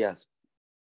blind, yes.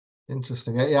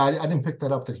 Interesting. Yeah, I didn't pick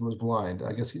that up that he was blind.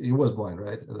 I guess he was blind,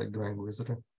 right? The Grand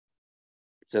Inquisitor.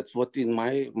 That's what in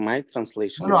my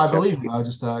translation. No, I believe you. I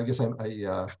just I guess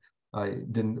I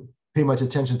didn't pay much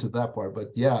attention to that part, but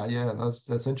yeah,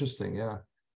 that's interesting. Yeah.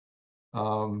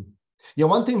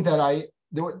 One thing that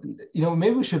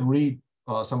maybe we should read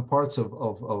some parts of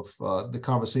the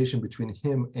conversation between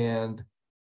him and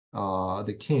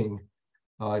the king.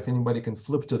 If anybody can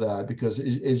flip to that, because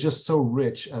it's just so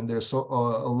rich, and there's a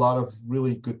lot of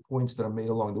really good points that are made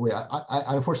along the way.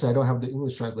 I unfortunately, I don't have the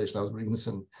English translation. I was reading this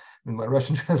in my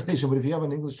Russian translation, but if you have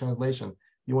an English translation,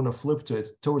 you want to flip to it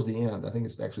towards the end. I think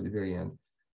it's actually the very end,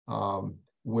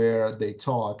 where they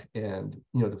talk, and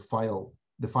the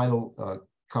final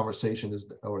conversation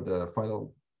is, or the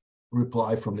final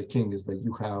reply from the king is that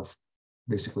you have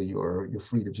basically your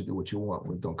freedom to do what you want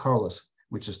with Don Carlos,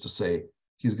 which is to say,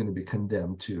 he's going to be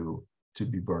condemned to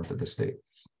be burnt at the stake.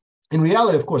 In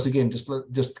reality, of course, again,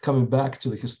 just coming back to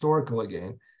the historical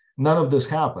again, none of this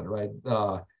happened, right?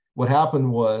 What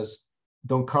happened was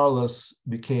Don Carlos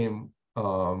became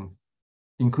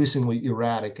increasingly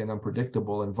erratic and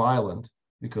unpredictable and violent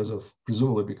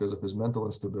presumably because of his mental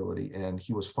instability. And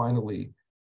he was finally,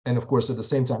 and of course, at the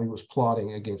same time, he was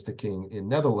plotting against the king in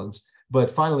Netherlands, but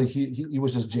finally he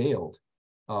was just jailed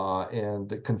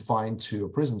and confined to a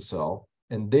prison cell.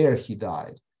 And there he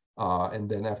died. And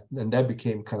that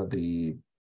became kind of the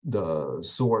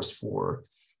source for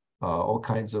all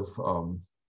kinds of,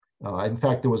 in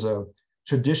fact, there was a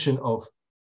tradition of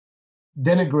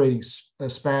denigrating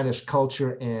Spanish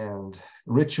culture and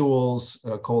rituals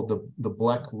called the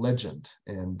Black Legend.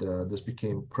 And this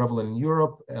became prevalent in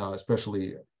Europe,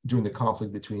 especially during the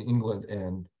conflict between England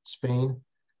and Spain.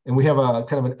 And we have a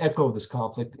kind of an echo of this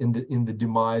conflict in the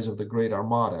demise of the Great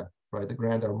Armada, right? The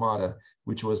Grand Armada,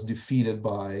 which was defeated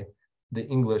by the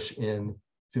English in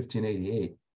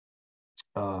 1588.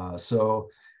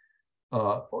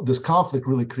 This conflict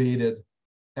really created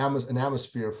an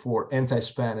atmosphere for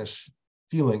anti-Spanish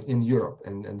feeling in Europe,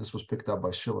 and this was picked up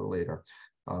by Schiller later.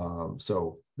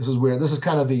 So this is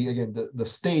kind of the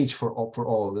stage for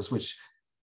all of this, which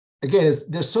again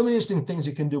there's so many interesting things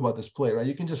you can do about this play, right?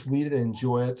 You can just read it and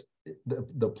enjoy it.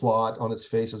 The plot on its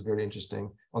face is very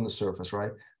interesting on the surface,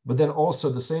 right? But then also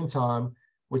at the same time,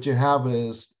 what you have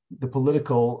is the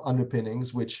political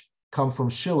underpinnings, which come from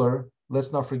Schiller.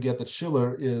 Let's not forget that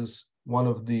Schiller is one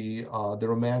of the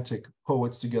Romantic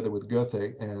poets together with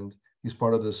Goethe, and he's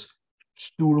part of this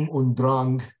Sturm und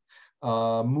Drang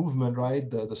movement, right?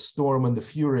 The storm and the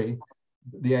fury.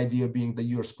 The idea being that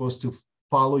you're supposed to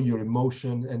follow your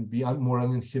emotion and be more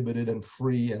uninhibited and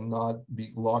free, and not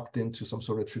be locked into some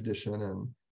sort of tradition and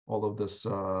all of this,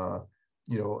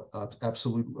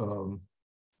 absolute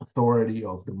authority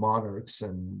of the monarchs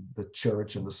and the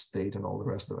church and the state and all the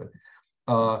rest of it.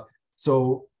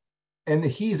 And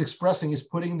he's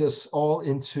putting this all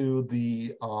into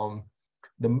he's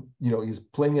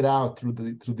playing it out through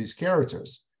these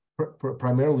characters,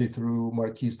 primarily through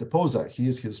Marquis de Posa. He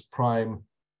is his prime,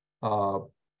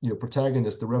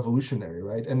 protagonist, the revolutionary,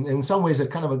 right? And in some ways, a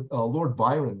kind of a Lord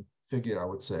Byron figure, I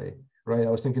would say, right?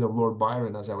 I was thinking of Lord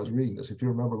Byron as I was reading this. If you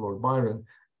remember, Lord Byron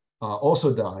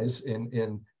also dies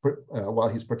while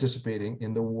he's participating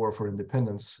in the war for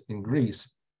independence in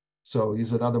Greece. So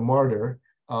he's another martyr,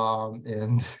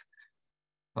 and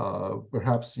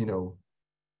perhaps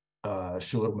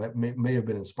Schiller may have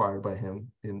been inspired by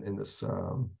him in this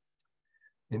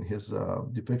in his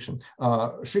depiction.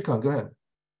 Shrikant, go ahead.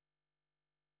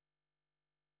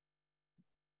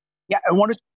 Yeah, I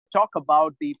want to talk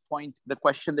about the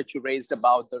question that you raised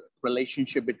about the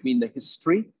relationship between the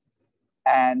history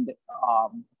and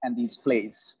these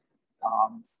plays.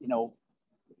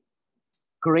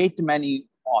 Great many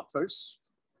authors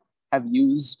have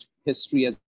used history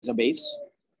as a base,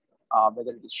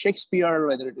 whether it is Shakespeare,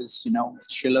 whether it is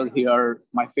Schiller here.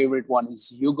 My favorite one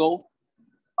is Hugo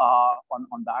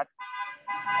on that,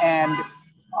 and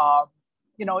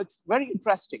it's very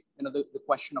interesting. The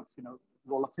question of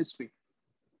role of history.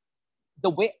 The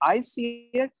way I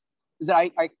see it is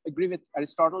that I agree with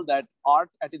Aristotle that art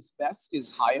at its best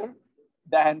is higher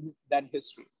than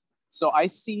history. So I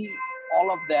see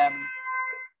all of them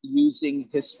using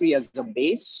history as a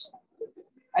base,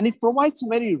 and it provides a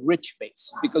very rich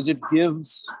base because it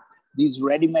gives these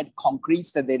ready-made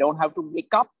concretes that they don't have to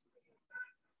make up,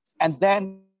 and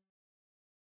then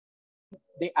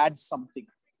they add something.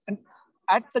 And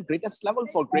at the greatest level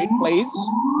for great plays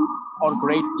or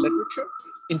great literature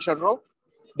in general,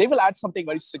 they will add something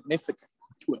very significant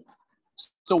to it.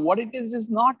 So what it is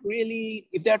not really,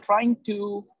 if they're trying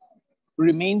to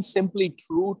remain simply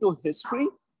true to history,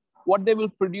 what they will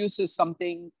produce is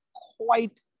something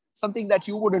that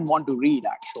you wouldn't want to read,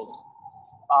 actually.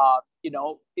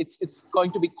 It's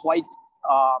going to be quite,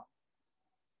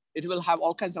 it will have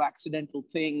all kinds of accidental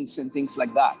things and things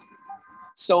like that.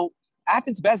 So at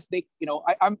its best,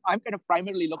 I'm kind of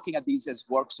primarily looking at these as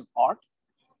works of art.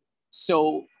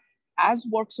 So as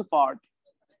works of art,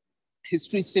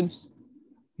 history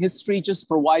just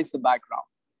provides the background.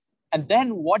 And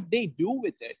then what they do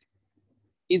with it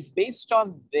is based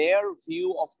on their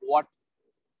view of what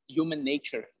human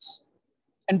nature is.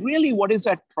 And really what is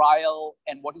at trial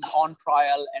and what is on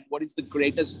trial and what is the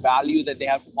greatest value that they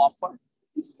have to offer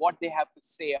is what they have to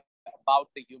say about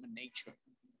the human nature.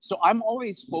 So I'm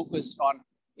always focused on,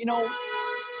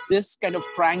 this kind of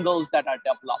triangles that are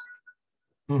developed.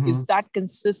 Mm-hmm. Is that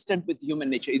consistent with human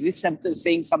nature? Is this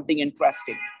saying something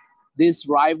interesting? This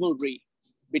rivalry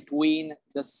between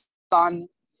the sun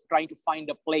trying to find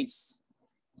a place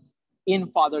in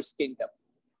Father's Kingdom.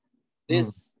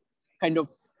 This kind of,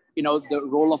 the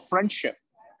role of friendship,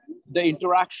 the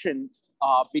interaction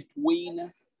between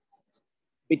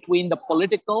the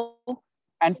political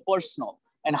and personal,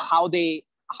 and how they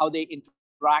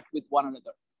interact with one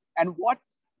another, and what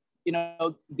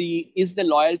is the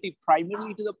loyalty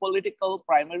primarily to the political,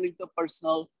 primarily to the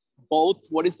personal, both.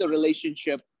 What is the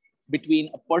relationship between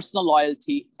a personal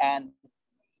loyalty and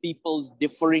people's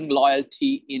differing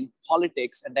loyalty in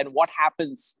politics, and then what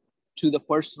happens to the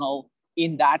personal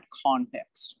in that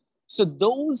context? So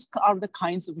those are the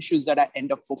kinds of issues that I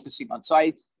end up focusing on.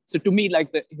 So to me,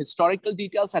 like, the historical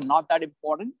details are not that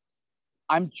important.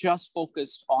 I'm just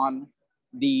focused on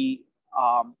the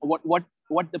what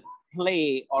the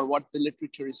play or what the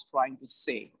literature is trying to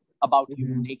say about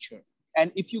human nature.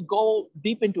 And if you go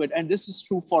deep into it, and this is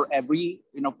true for every,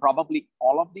 probably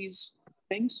all of these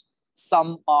things,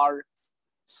 some are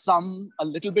a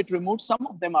little bit removed, some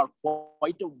of them are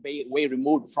quite a way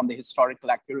removed from the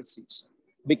historical accuracies.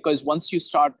 Because once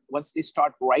they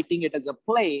start writing it as a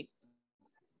play,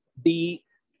 the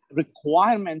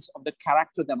requirements of the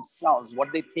character themselves,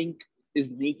 what they think is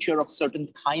nature of certain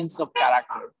kinds of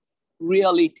character,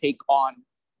 really take on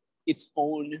its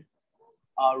own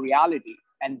reality.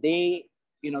 And the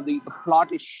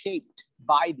plot is shaped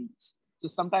by these. So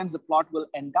sometimes the plot will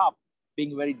end up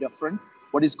being very different.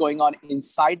 What is going on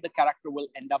inside the character will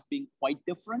end up being quite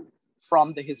different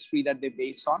from the history that they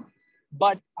base on.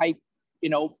 But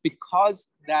because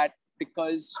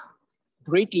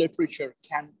great literature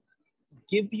can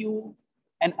give you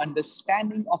an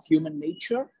understanding of human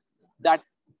nature that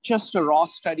just a raw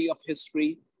study of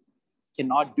history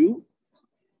cannot do,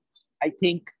 I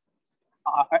think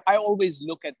I always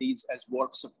look at these as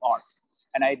works of art,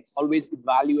 and I always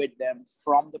evaluate them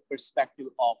from the perspective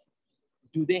of,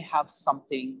 do they have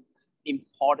something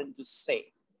important to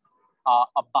say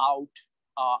about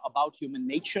human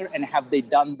nature, and have they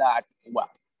done that well?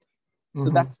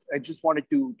 So I just wanted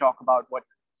to talk about what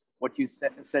you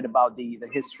said about the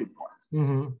history part.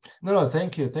 No,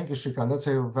 thank you, Shrikant. That's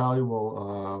a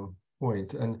valuable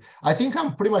point, and I think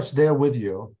I'm pretty much there with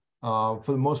you for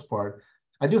the most part.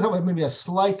 I do have maybe a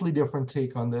slightly different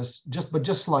take on this, but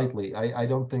just slightly. I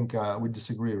don't think we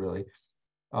disagree really,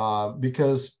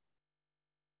 because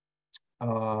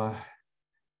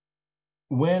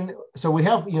we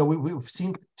have, we've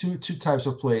seen two types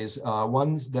of plays,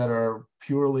 ones that are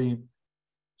purely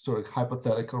sort of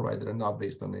hypothetical, right, that are not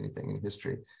based on anything in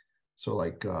history. So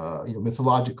like,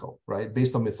 mythological, right,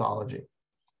 based on mythology.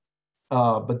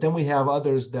 But then we have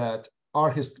others that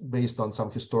are based on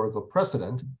some historical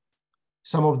precedent,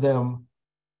 some of them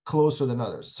closer than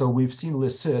others. So we've seen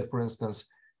Le Cid, for instance,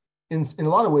 in a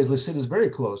lot of ways, Le Cid is very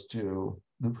close to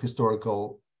the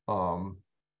historical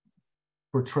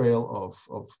portrayal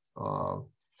of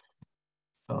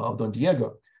Don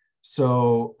Diego,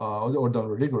 so or Don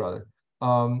Rodrigo rather.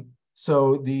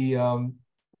 So the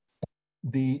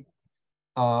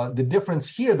difference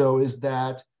here, though, is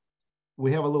that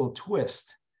we have a little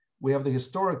twist. We have the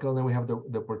historical, and then we have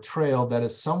the portrayal that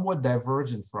is somewhat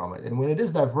divergent from it. And when it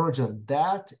is divergent,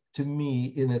 that to me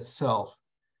in itself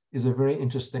is a very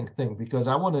interesting thing, because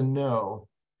I want to know,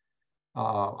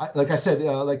 like I said,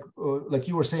 like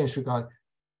you were saying, Shrikant,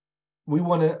 we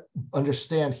want to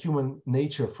understand human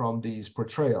nature from these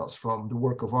portrayals, from the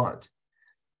work of art.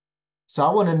 So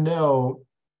I want to know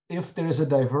if there is a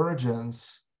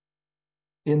divergence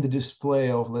in the display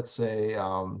of, let's say,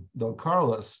 Don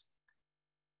Carlos,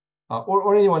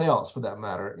 or anyone else for that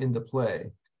matter in the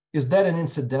play. Is that an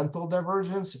incidental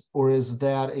divergence, or is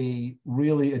that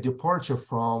really a departure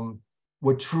from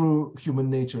what true human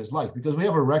nature is like? Because we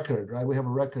have a record, right? We have a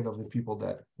record of the people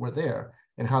that were there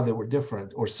and how they were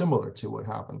different or similar to what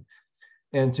happened.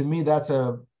 And to me, that's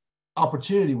an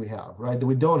opportunity we have, right, that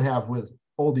we don't have with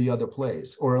all the other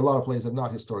plays, or a lot of plays that are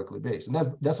not historically based.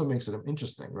 And that's what makes it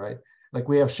interesting, right? Like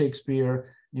we have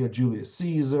Shakespeare, Julius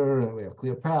Caesar, and we have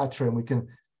Cleopatra, and we can,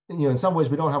 in some ways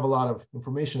we don't have a lot of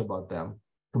information about them,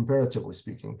 comparatively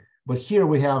speaking. But here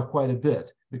we have quite a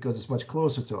bit because it's much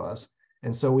closer to us.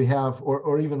 And so we have,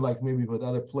 or even like maybe with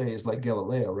other plays like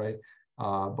Galileo, right,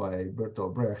 by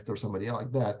Bertolt Brecht or somebody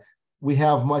like that, we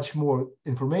have much more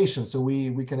information. So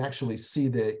we can actually see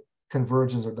the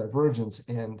convergence or divergence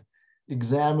and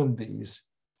examine these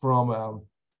from a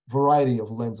variety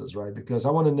of lenses, right? Because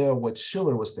I want to know what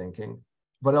Schiller was thinking,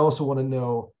 but I also want to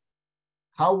know,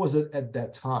 how was it at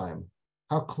that time?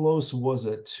 How close was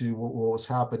it to what was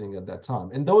happening at that time?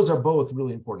 And those are both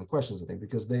really important questions, I think,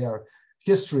 because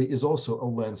history is also a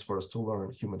lens for us to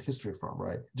learn human history from,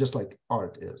 right? Just like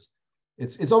art is.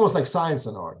 It's almost like science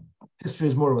and art. History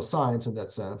is more of a science in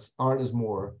that sense. Art is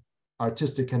more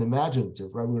artistic and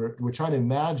imaginative, right? We're trying to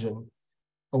imagine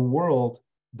a world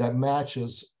that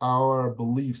matches our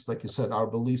beliefs, like you said, our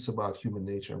beliefs about human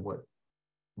nature and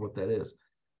what that is.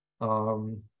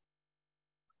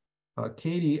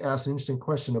 Katie asked an interesting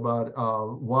question about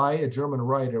why a German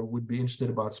writer would be interested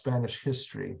about Spanish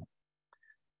history.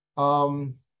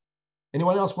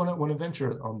 Anyone else want to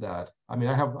venture on that? I mean,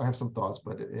 I have some thoughts,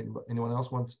 but anyone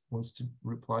else wants to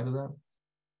reply to that?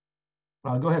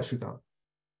 Go ahead, Shrikant.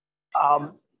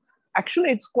 Actually,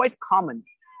 it's quite common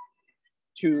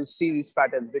to see these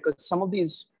patterns because some of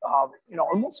these,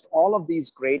 almost all of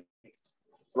these great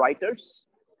writers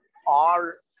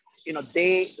are,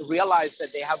 they realize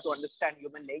that they have to understand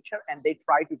human nature and they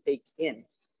try to take in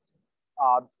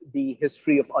the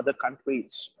history of other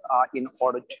countries in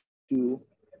order to,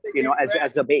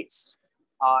 as a base.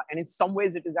 And in some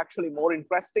ways, it is actually more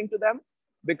interesting to them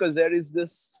because there is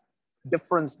this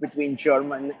difference between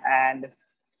German and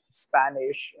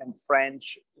Spanish and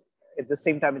French. At the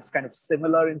same time, it's kind of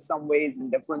similar in some ways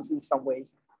and different in some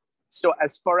ways. So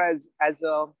as far as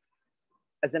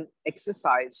an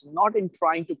exercise, not in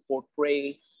trying to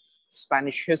portray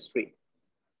Spanish history,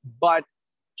 but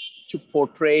to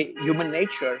portray human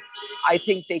nature, I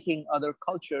think taking other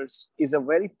cultures is a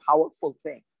very powerful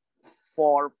thing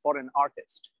for an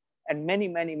artist. And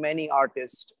many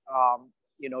artists,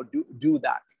 do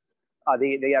that.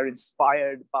 They are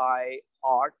inspired by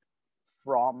art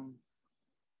from,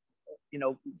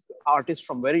 artists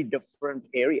from very different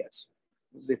areas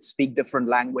that speak different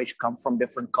language, come from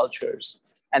different cultures.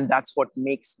 And that's what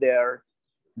makes their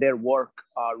work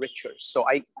richer. So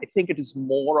I think it is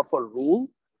more of a rule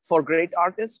for great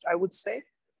artists, I would say,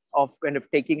 of kind of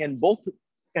taking in both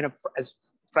kind of as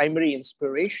primary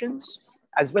inspirations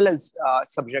as well as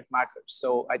subject matter.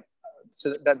 So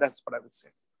that's what I would say.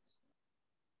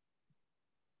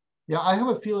 Yeah, I have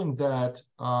a feeling that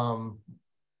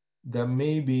that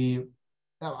maybe,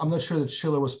 I'm not sure that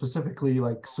Schiller was specifically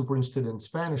like super interested in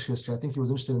Spanish history. I think he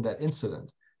was interested in that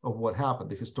incident of what happened,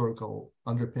 the historical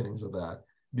underpinnings of that,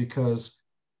 because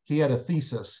he had a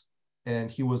thesis and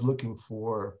he was looking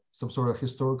for some sort of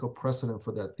historical precedent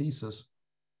for that thesis.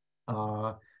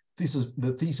 The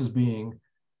thesis being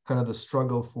kind of the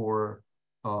struggle for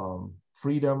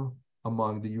freedom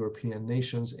among the European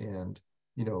nations, and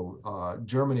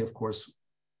Germany, of course,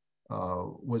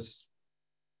 was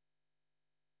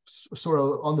sort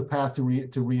of on the path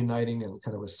to reuniting and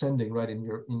kind of ascending, right, in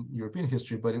European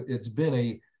history. But it's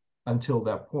been until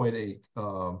that point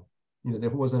there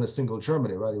wasn't a single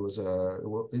Germany, right? It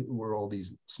were all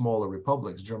these smaller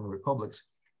republics, German republics.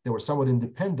 They were somewhat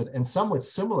independent and somewhat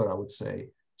similar, I would say,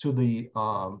 to the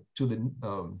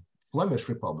Flemish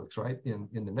republics, right, in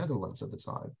the Netherlands at the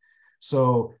time.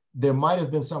 So there might have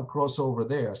been some crossover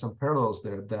there, some parallels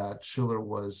there that Schiller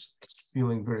was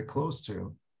feeling very close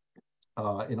to,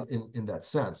 in that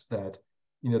sense that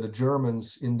the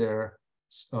Germans in their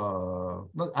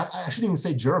I shouldn't even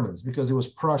say Germans, because it was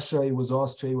Prussia, it was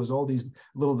Austria, it was all these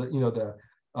little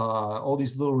all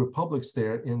these little republics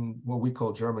there in what we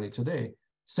call Germany today.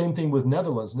 Same thing with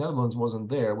Netherlands. Netherlands wasn't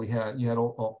there. You had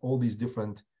all these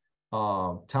different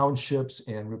townships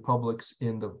and republics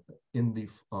in the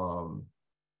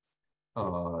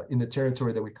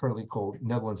territory that we currently call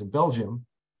Netherlands and Belgium,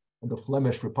 and the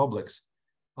Flemish republics.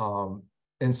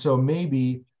 And so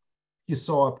maybe he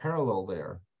saw a parallel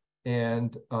there.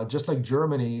 And just like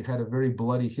Germany had a very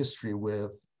bloody history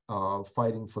with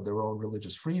fighting for their own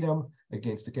religious freedom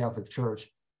against the Catholic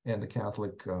Church and the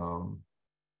Catholic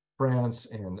France,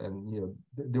 and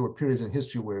there were periods in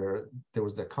history where there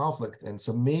was that conflict. And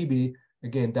so maybe,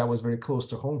 again, that was very close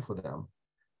to home for them,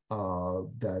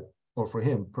 or for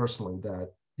him personally,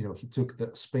 that he took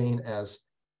Spain as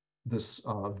this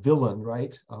villain,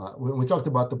 right? When we talked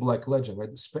about the Black Legend,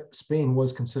 right? Spain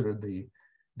was considered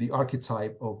the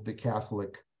archetype of the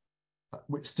Catholic,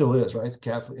 which still is, right?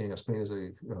 Catholic, Spain is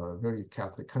a very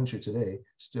Catholic country today,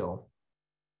 still,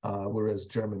 whereas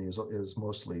Germany is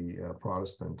mostly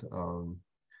Protestant,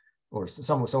 or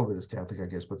some of it is Catholic, I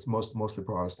guess, but it's mostly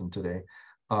Protestant today.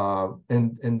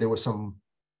 And there were some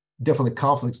definitely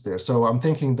conflicts there. So I'm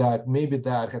thinking that maybe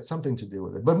that had something to do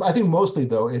with it. But I think mostly,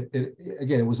 though,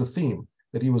 it was a theme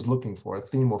that he was looking for, a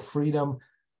theme of freedom,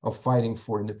 of fighting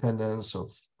for independence,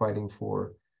 of fighting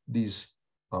for these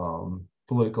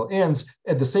political ends,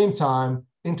 at the same time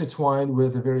intertwined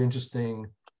with a very interesting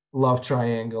love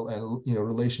triangle and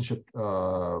relationship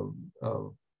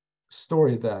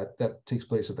story that takes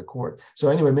place at the court. So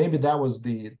anyway, maybe that was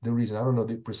the reason. I don't know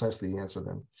precisely the answer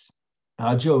then.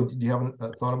 Joe, do you have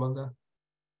a thought about that?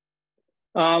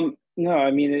 No,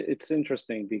 I mean, it's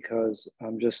interesting because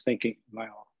I'm just thinking,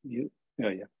 yeah.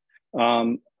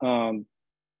 I'm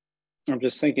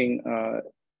just thinking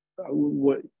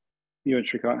what you and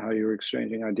Shrikant, how you were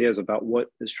exchanging ideas about what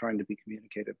is trying to be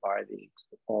communicated by the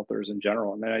authors in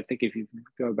general. And then I think if you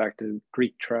go back to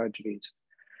Greek tragedies,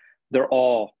 they're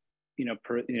all,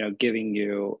 giving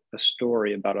you a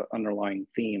story about an underlying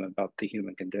theme about the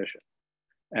human condition.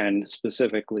 And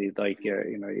specifically, like,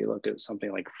 you look at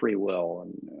something like free will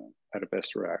and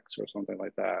Bergerac or something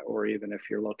like that, or even if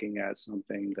you're looking at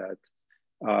something that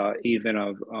even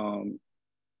of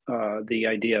the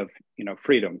idea of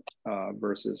freedom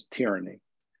versus tyranny,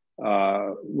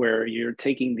 where you're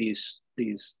taking these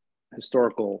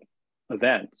historical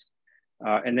events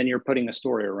and then you're putting a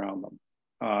story around them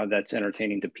that's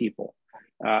entertaining to people,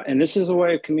 and this is a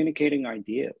way of communicating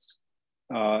ideas.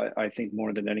 I think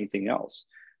more than anything else.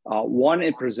 One,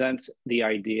 it presents the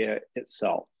idea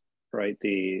itself, right?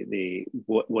 The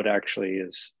what actually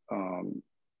is,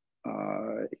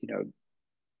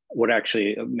 what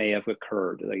actually may have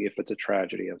occurred, like if it's a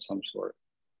tragedy of some sort,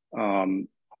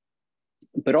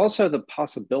 but also the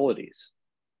possibilities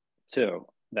too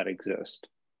that exist.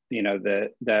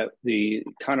 That the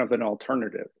kind of an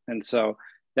alternative, and so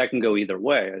that can go either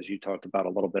way, as you talked about a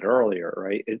little bit earlier,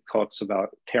 right? It talks about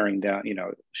tearing down,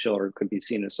 Schiller could be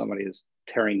seen as somebody who's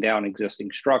tearing down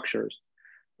existing structures,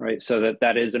 right? So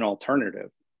that is an alternative,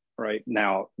 right?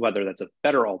 Now, whether that's a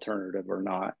better alternative or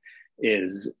not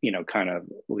is, kind of,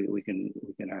 we can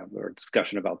have a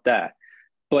discussion about that.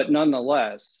 But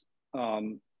nonetheless,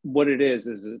 what it is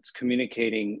it's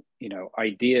communicating,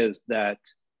 ideas that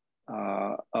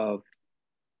of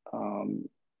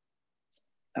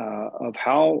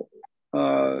how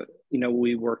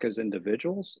we work as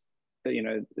individuals,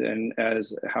 and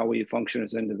as how we function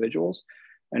as individuals,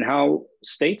 and how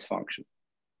states function,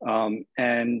 and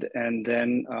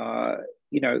then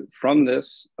from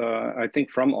this, I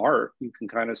think from art you can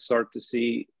kind of start to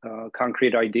see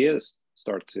concrete ideas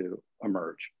start to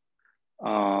emerge.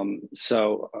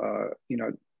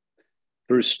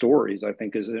 Through stories, I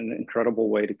think, is an incredible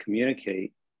way to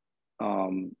communicate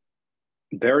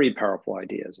very powerful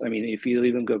ideas. I mean, if you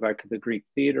even go back to the Greek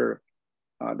theater,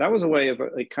 that was a way of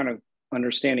kind of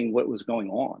understanding what was going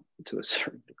on to a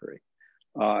certain degree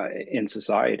in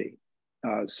society.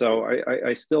 So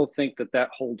I still think that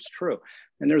holds true.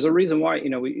 And there's a reason why,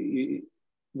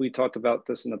 we talked about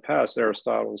this in the past,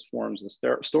 Aristotle's forms of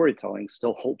storytelling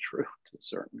still hold true to a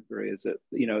certain degree. Is that,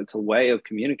 it's a way of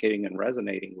communicating and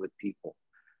resonating with people.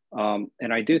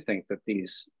 And I do think that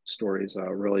these stories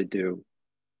really do,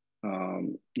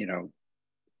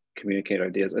 communicate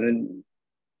ideas. And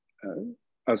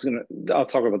then I'll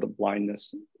talk about the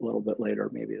blindness a little bit later.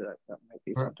 Maybe that might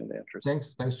be something to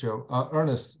interest. Thanks, Joe.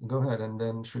 Ernest, go ahead, and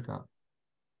then Shrikant.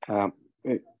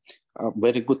 A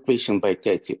very good question by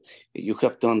Katie. You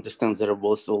have to understand there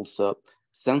was also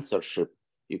censorship.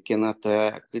 You cannot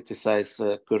criticize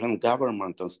current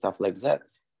government and stuff like that.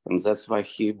 And that's why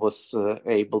he was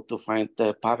able to find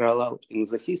a parallel in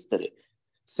the history.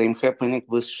 Same happening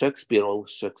with Shakespeare. All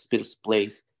Shakespeare's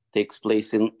plays takes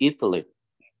place in Italy.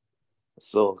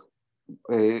 So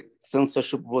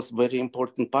censorship was very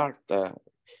important part,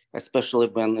 especially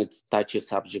when it touches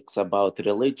subjects about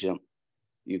religion.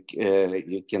 You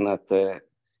cannot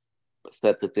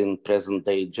set it in present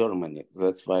day Germany.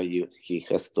 That's why he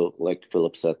has to, like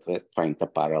Philip said, find a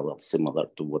parallel similar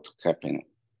to what's happening.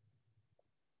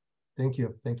 Thank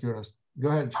you, Ernest. Go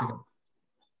ahead, Shrikant.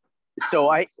 So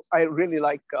I really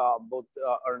like both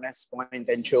Ernest's point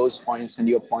and Joe's points and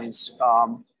your points.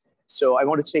 So I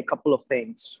want to say a couple of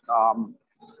things.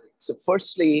 So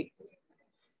firstly,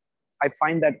 I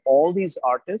find that all these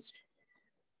artists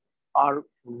are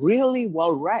really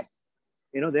well read.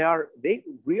 They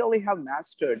really have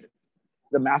mastered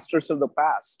the masters of the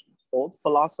past, both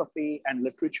philosophy and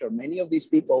literature. Many of these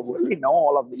people really know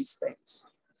all of these things.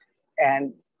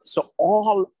 And so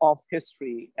all of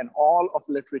history and all of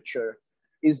literature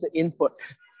is the input,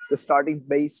 the starting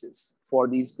basis for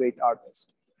these great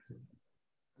artists.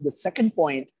 The second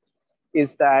point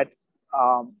is that,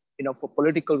 for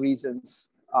political reasons,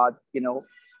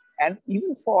 and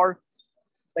even for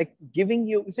like giving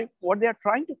you, what they're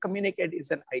trying to communicate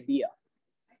is an idea.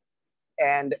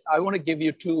 And I want to give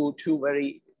you two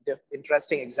very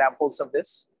interesting examples of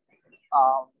this.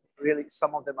 Really,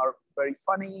 some of them are very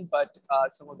funny, but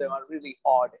some of them are really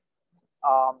odd.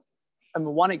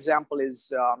 One example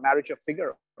is Marriage of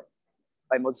Figaro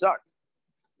by Mozart.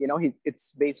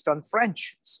 It's based on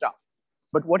French stuff.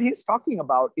 But what he's talking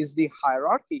about is the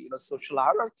hierarchy, social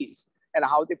hierarchies and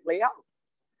how they play out.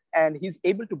 And he's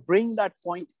able to bring that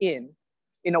point in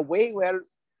a way where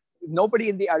nobody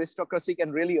in the aristocracy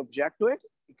can really object to it,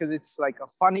 because it's like a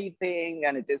funny thing,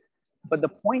 and it is, but the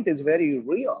point is very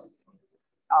real.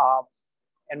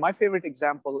 And my favorite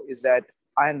example is that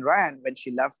Ayn Rand, when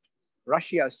she left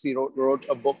Russia, she wrote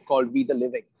a book called We the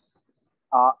Living,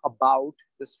 about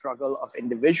the struggle of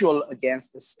individual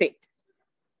against the state.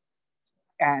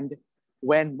 And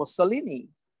when Mussolini,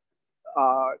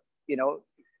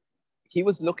 he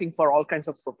was looking for all kinds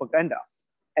of propaganda,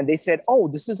 and they said, "Oh,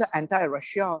 this is an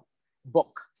anti-Russia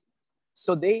book."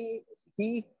 So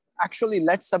he actually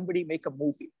let somebody make a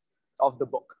movie of the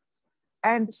book.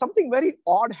 And something very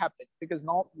odd happened, because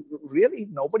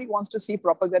nobody wants to see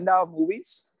propaganda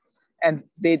movies. And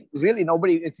it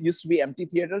used to be empty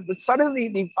theaters, but suddenly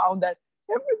they found that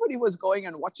everybody was going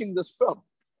and watching this film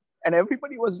and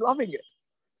everybody was loving it.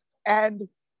 And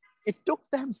it took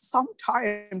them some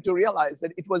time to realize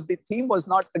that the theme was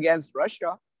not against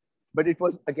Russia, but it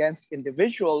was against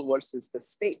individual versus the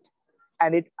state.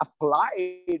 And it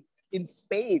applied in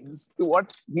spades to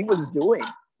what he was doing.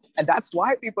 And that's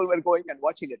why people were going and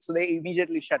watching it. So they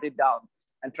immediately shut it down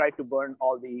and tried to burn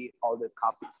all the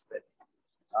copies of it.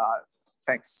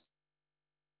 Thanks.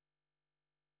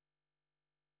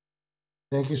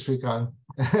 Thank you, Srikant.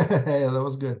 Yeah, that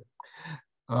was good.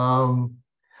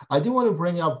 I do want to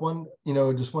bring up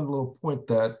just one little point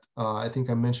that I think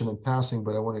I mentioned in passing,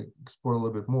 but I want to explore a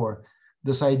little bit more.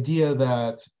 This idea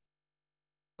that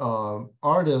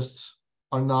artists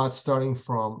are not starting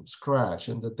from scratch,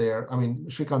 and that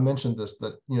Srikant mentioned this,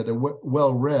 that they're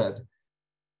well-read,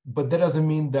 but that doesn't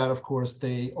mean that, of course,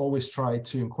 they always try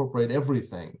to incorporate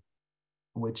everything,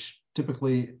 which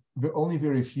typically only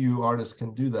very few artists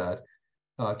can do that,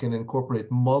 can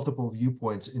incorporate multiple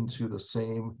viewpoints into the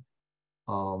same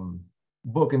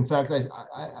book. In fact,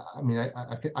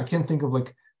 I can't think of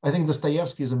I think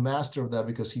Dostoevsky is a master of that,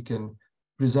 because he can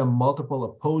present multiple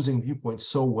opposing viewpoints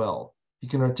so well. He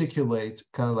can articulate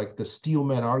kind of like the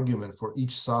steelman argument for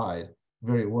each side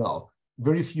very well.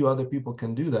 Very few other people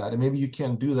can do that. And maybe you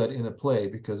can't do that in a play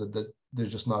because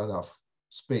there's just not enough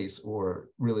space, or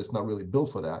really it's not really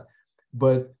built for that.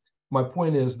 But my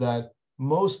point is that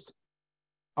most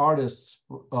artists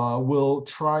will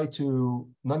try to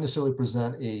not necessarily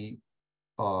present a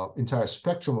entire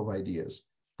spectrum of ideas,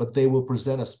 but they will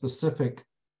present a specific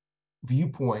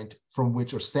viewpoint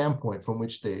or standpoint from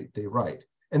which they write.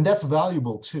 And that's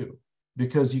valuable too,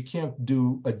 because you can't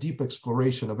do a deep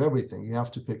exploration of everything. You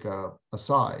have to pick a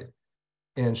side.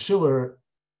 And Schiller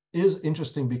is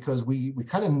interesting because we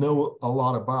kind of know a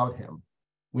lot about him.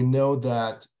 We know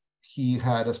that he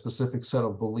had a specific set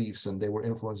of beliefs, and they were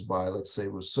influenced by, let's say,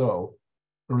 Rousseau.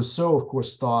 Rousseau, of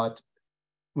course, thought,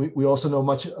 we also know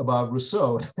much about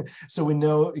Rousseau, so we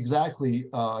know exactly,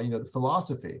 the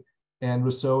philosophy. And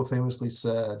Rousseau famously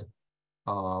said,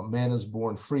 man is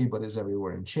born free, but is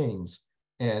everywhere in chains.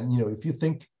 And, if you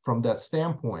think from that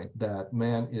standpoint that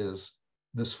man is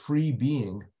this free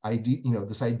being,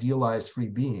 this idealized free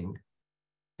being,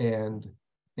 and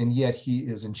yet he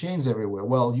is in chains everywhere,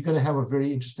 well, you're going to have a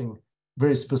very interesting,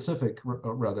 very specific,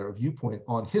 viewpoint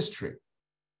on history.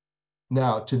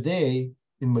 Now, today,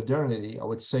 in modernity, I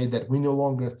would say that we no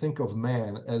longer think of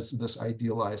man as this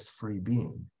idealized free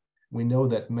being. We know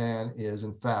that man is,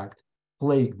 in fact,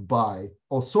 plagued by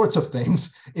all sorts of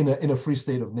things in a free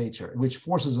state of nature, which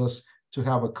forces us to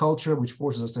have a culture, which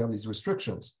forces us to have these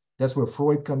restrictions. That's where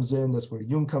Freud comes in, that's where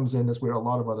Jung comes in, that's where a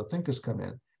lot of other thinkers come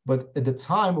in. But at the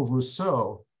time of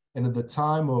Rousseau and at the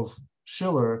time of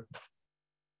Schiller,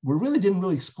 we really didn't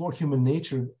explore human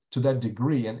nature to that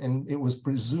degree. And it was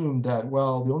presumed that,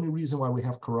 well, the only reason why we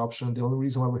have corruption, the only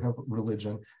reason why we have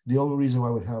religion, the only reason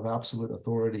why we have absolute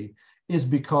authority is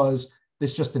because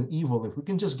it's just an evil. If we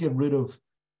can just get rid of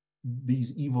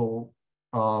these evil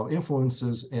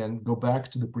influences and go back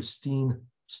to the pristine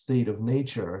state of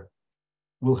nature,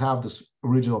 we'll have this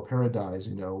original paradise,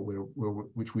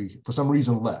 which we, for some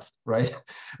reason, left, right?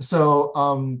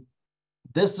 So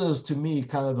this is, to me,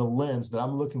 kind of the lens that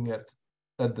I'm looking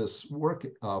at this work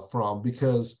from,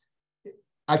 because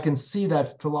I can see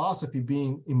that philosophy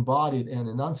being embodied and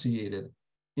enunciated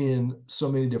in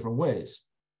so many different ways,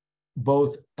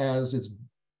 both as it's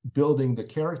building the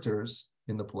characters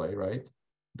in the play, right?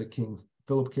 The King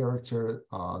Philip character,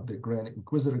 the Grand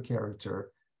Inquisitor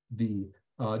character, the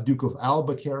Duke of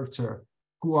Alba character,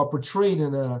 who are portrayed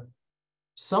in a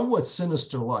somewhat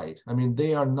sinister light. I mean,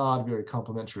 they are not very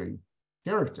complimentary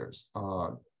characters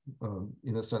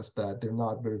in a sense that they're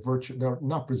not very they're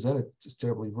not presented as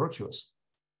terribly virtuous.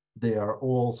 They are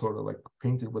all sort of like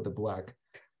painted with a black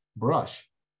brush.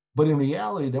 But in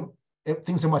reality,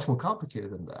 things are much more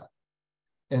complicated than that.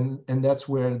 And that's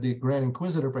where the Grand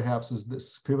Inquisitor perhaps is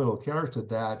this pivotal character,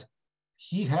 that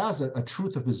he has a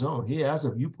truth of his own. He has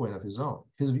a viewpoint of his own.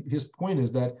 His point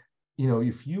is that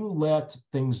if you let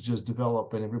things just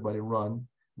develop and everybody run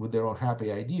with their own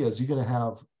happy ideas, you're going to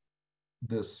have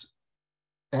this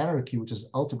anarchy, which is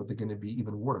ultimately going to be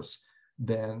even worse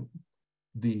than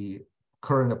the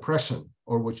current oppression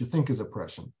or what you think is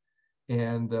oppression.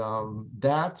 And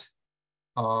that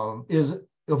is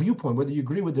a viewpoint, whether you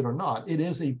agree with it or not. It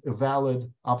is a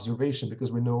valid observation,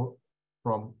 because we know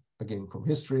from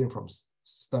history and from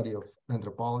study of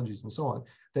anthropologies and so on,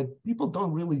 that people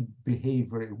don't really behave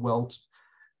very well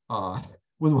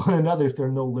with one another if there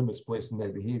are no limits placed in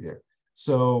their behavior.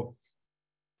 So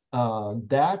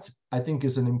that, I think,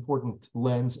 is an important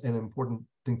lens and an important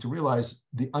thing to realize.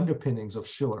 The underpinnings of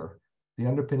Schiller, the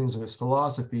underpinnings of his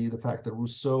philosophy, the fact that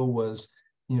Rousseau was,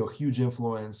 huge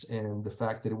influence, and the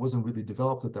fact that it wasn't really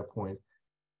developed at that point,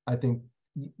 I think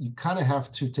you kind of have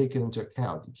to take it into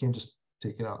account. You can't just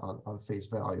take it on face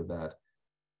value that,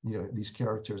 these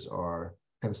characters are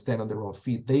kind of stand on their own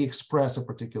feet. They express a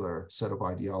particular set of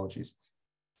ideologies.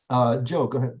 Joe,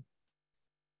 go ahead.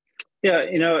 Yeah,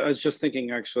 I was just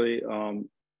thinking, actually,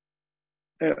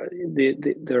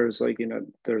 there's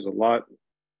there's a lot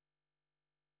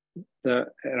that,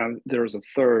 and there was a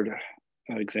third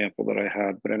example that I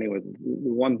had, but anyway,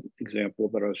 the one example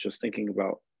that I was just thinking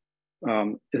about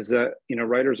is that,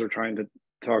 writers are trying to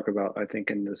talk about, I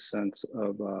think, in this sense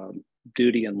of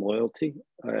duty and loyalty,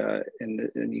 and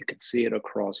you could see it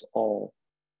across all,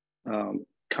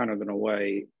 kind of in a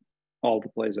way, all the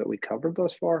plays that we covered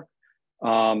thus far.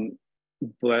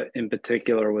 But in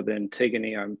particular with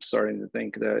Antigone, I'm starting to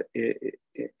think that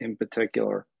in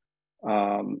particular,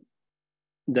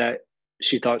 that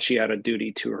she thought she had a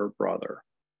duty to her brother,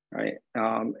 right?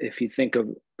 If you think of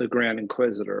the Grand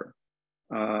Inquisitor,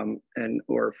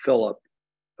 or Philip,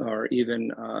 or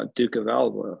even Duke of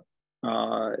Alva,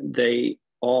 they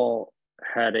all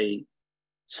had a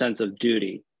sense of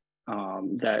duty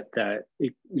that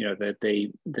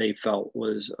they felt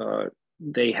was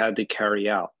they had to carry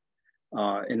out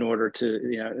in order to,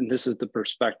 and this is the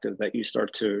perspective that you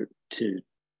start to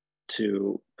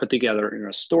put together in a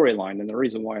storyline. And the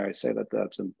reason why I say that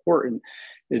that's important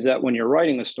is that when you're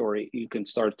writing a story, you can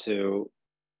start to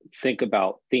think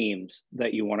about themes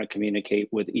that you want to communicate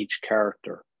with each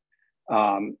character.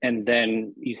 And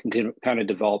then you can kind of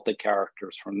develop the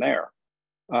characters from there.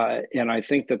 And I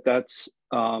think that that's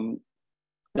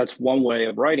one way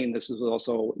of writing. This is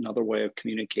also another way of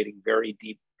communicating very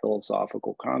deep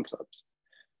philosophical concepts,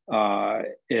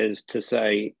 is to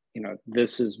say,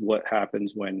 this is what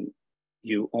happens when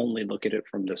you only look at it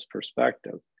from this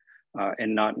perspective,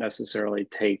 and not necessarily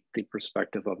take the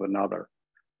perspective of another.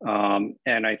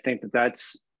 And I think that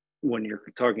that's, when you're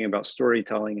talking about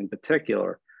storytelling in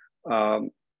particular,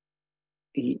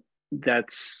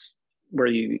 that's where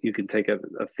you can take a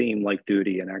theme like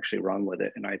duty and actually run with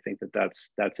it. And I think that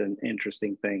that's an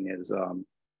interesting thing, is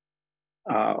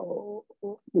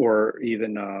or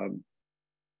even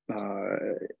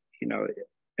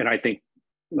and I think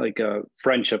like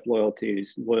friendship, loyalty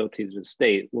to the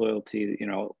state, loyalty,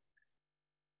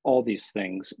 all these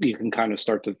things, you can kind of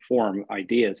start to form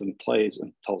ideas and plays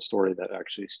and tell a story that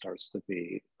actually starts to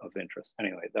be of interest.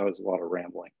 Anyway, that was a lot of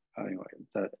rambling. Anyway,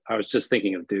 that I was just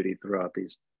thinking of duty throughout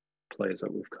these plays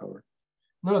that we've covered.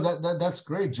 No, that's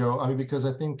great, Joe. I mean, because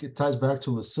I think it ties back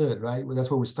to Le Cid, right?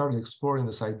 That's where we started exploring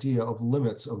this idea of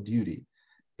limits of duty.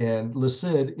 And Le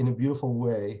Cid, in a beautiful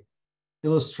way,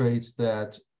 illustrates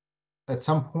that at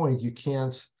some point you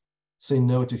can't say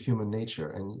no to human nature,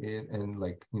 and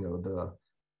like,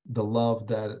 the love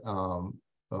that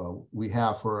we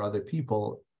have for other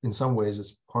people, in some ways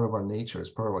it's part of our nature, it's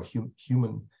part of our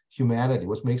humanity,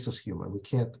 what makes us human. We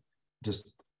can't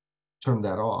just turn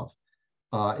that off.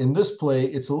 In this play,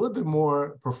 it's a little bit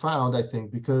more profound, I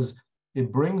think, because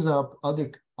it brings up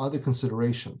other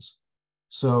considerations.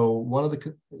 So one of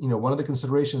the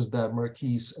considerations that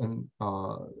Marquise and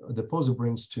Deposa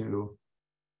brings to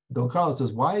Don Carlos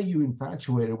is, why are you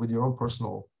infatuated with your own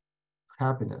personal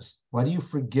happiness? Why do you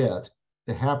forget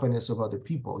the happiness of other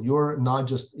people? You're not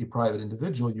just a private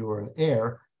individual, you're an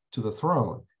heir to the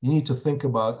throne. You need to think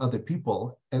about other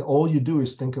people, and all you do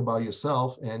is think about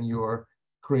yourself and your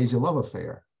crazy love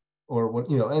affair, or what,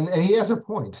 and he has a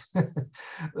point.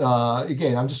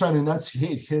 Again, I'm just trying to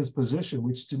enunciate his position,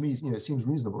 which to me, seems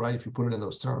reasonable, right, if you put it in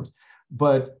those terms.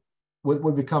 But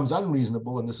what becomes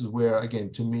unreasonable, and this is where,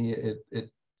 again, to me,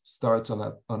 it starts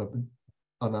on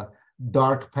a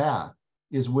dark path,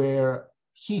 is where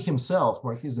he himself,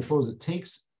 Marquis de Posa,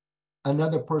 takes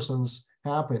another person's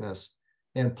happiness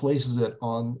and places it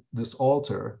on this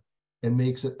altar and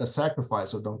makes it a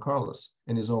sacrifice of Don Carlos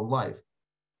in his own life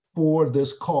for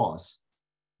this cause.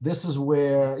 This is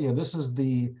where, this is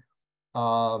the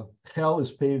hell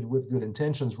is paved with good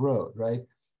intentions road, right?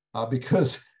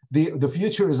 Because the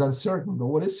future is uncertain, but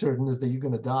what is certain is that you're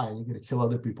going to die and you're going to kill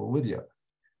other people with you.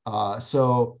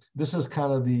 So this is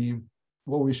kind of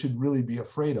what we should really be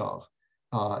afraid of.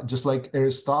 Just like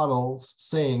Aristotle's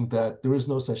saying that there is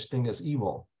no such thing as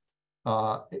evil,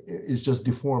 it's just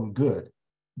deformed good.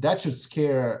 That should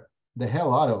scare the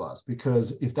hell out of us,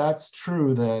 because if that's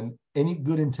true, then any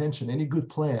good intention, any good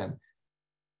plan,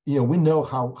 we know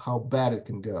how bad it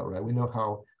can go, right? We know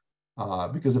how,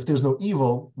 because if there's no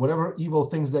evil, whatever evil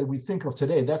things that we think of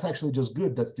today, that's actually just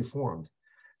good, that's deformed.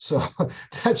 So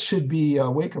that should be a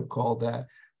wake-up call that,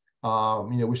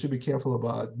 we should be careful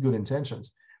about good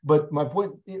intentions. But my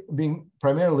point being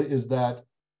primarily is that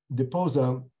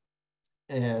Deposa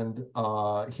and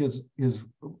his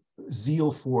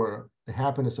zeal for the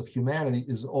happiness of humanity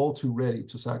is all too ready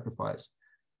to sacrifice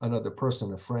another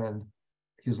person, a friend,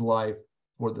 his life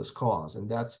for this cause. And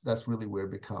that's really where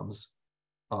it becomes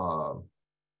a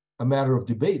matter of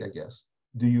debate, I guess.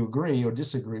 Do you agree or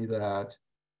disagree that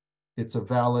it's a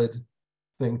valid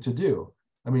thing to do?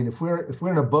 I mean, if we're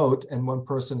in a boat and one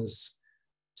person is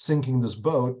sinking this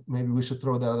boat, maybe we should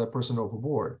throw that other person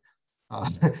overboard.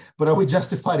 But are we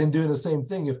justified in doing the same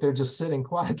thing if they're just sitting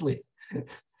quietly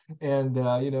and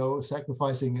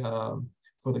sacrificing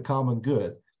for the common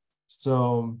good?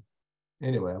 So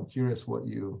anyway, I'm curious what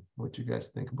you guys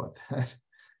think about that.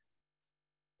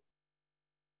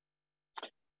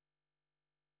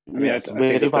 I mean, yes,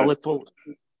 very valid. Go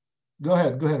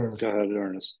ahead, Ernest. Go ahead,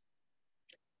 Ernest.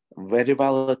 Very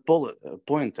valid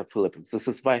point, Philip. This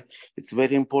is why it's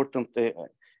very important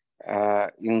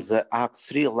in the Act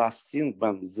 3 last scene,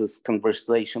 when this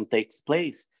conversation takes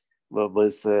place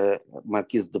with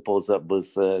Marquis de Posa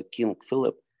with King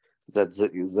Philip, that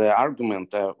the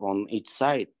argument on each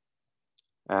side.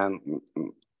 And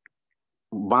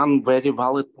one very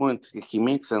valid point he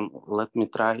makes, and let me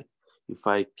try if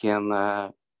I can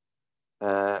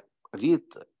read.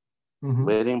 Mm-hmm.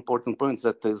 Very important point,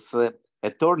 that is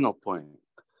eternal point.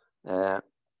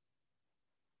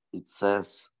 It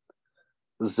says,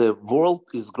 the world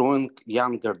is growing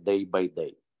younger day by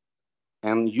day,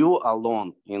 and you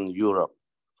alone in Europe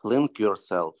fling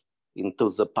yourself into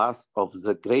the path of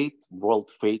the great world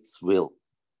fate's will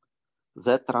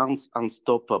that runs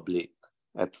unstoppably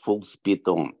at full speed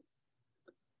on.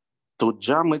 To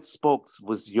jam its spokes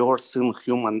with your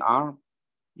inhuman arm,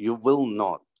 you will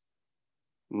not.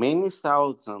 Many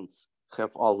thousands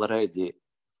have already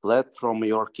fled from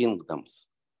your kingdoms,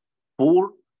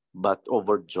 poor but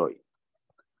overjoyed.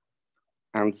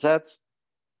 And that's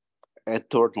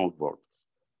eternal words.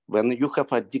 When you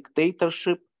have a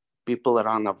dictatorship, people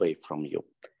run away from you.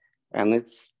 And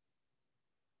it's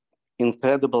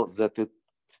incredible that it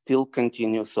still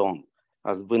continues on.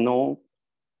 As we know,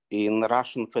 in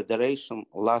Russian Federation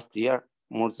last year,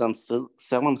 more than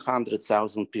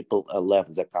 700,000 people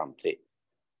left the country.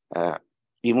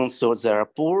 Even so, they are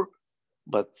poor,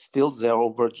 but still they are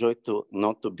overjoyed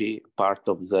not to be part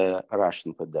of the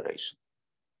Russian Federation.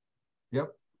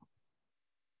 Yep.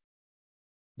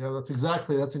 Yeah, that's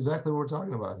exactly what we're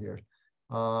talking about here.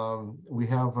 We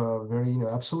have a very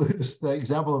absolutist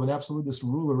example of an absolutist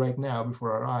ruler right now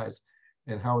before our eyes,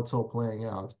 and how it's all playing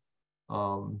out.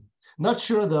 Not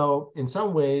sure though. In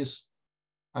some ways,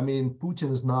 I mean,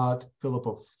 Putin is not Philip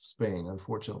of Spain,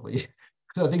 unfortunately.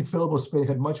 I think Philip of Spain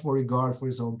had much more regard for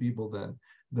his own people than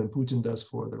Putin does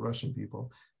for the Russian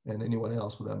people, and anyone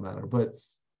else for that matter.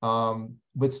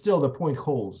 But still, the point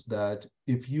holds that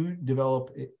if you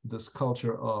develop this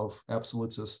culture of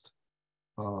absolutist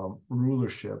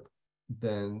rulership,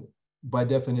 then by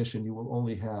definition, you will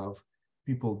only have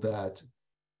people that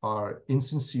are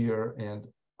insincere and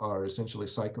are essentially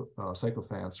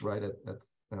sycophants, right,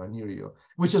 near you.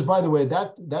 Which is, by the way,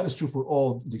 that is true for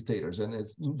all dictators, and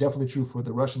it's definitely true for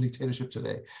the Russian dictatorship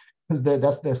today. Because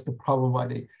that's the problem why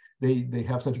they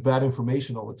have such bad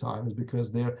information all the time, is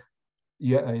because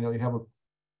you have a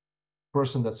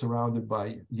person that's surrounded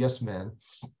by yes men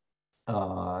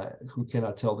who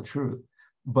cannot tell the truth.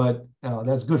 But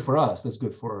that's good for us. That's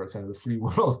good for kind of the free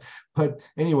world. But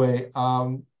anyway,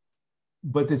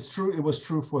 but it's true. It was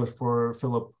true for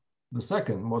Philip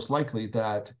II, most likely,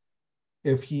 that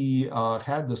if he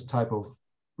had this type of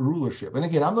rulership, and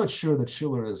again, I'm not sure that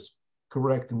Schiller is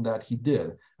correct in that he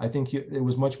did. I think it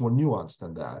was much more nuanced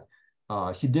than that.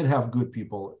 He did have good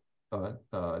people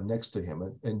next to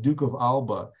him, and Duke of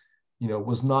Alba,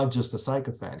 was not just a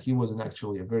sycophant. He was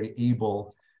actually a very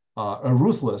able, a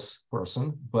ruthless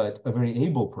person, but a very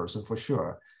able person for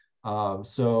sure.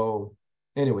 So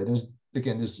anyway,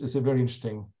 it's a very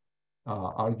interesting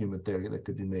argument there that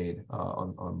could be made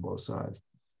on both sides.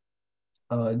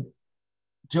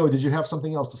 Joe, did you have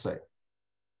something else to say?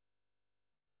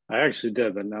 I actually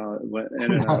did, but now it went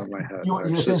in and out of my head. You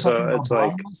were saying something about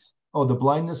blindness? Oh, the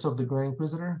blindness of the Grand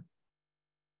Inquisitor?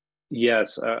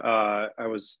 Yes, I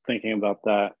was thinking about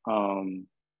that.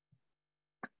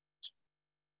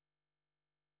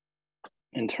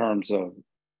 In terms of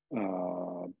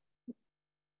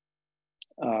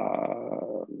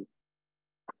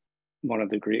one of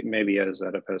the Greek, maybe as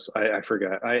Oedipus, I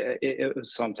forget. It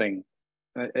was something.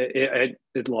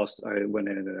 It lost. I went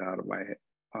in and out of my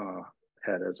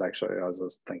head as I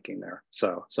was thinking there.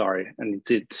 So sorry, I need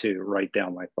to write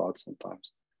down my thoughts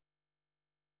sometimes.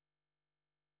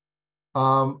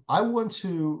 I want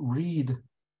to read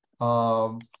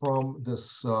from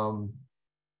this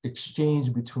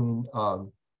exchange between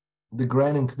the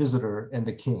Grand Inquisitor and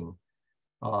the king,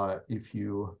 if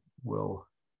you will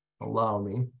allow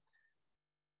me,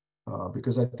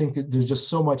 because I think there's just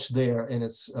so much there, and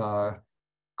it's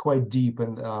quite deep.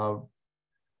 And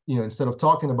you know, instead of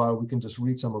talking about it, we can just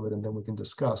read some of it and then we can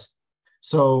discuss.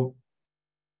 So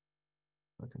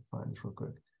I can find this real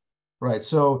quick. Right.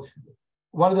 So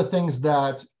one of the things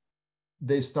that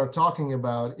they start talking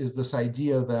about is this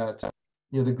idea that,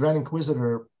 you know, the Grand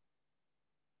Inquisitor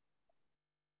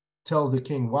tells the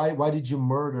king, why did you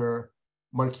murder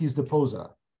Marquis de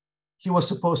Posa? He was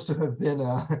supposed to have been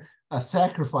a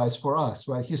sacrifice for us,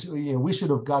 right? You know, we should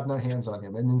have gotten our hands on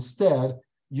him, and instead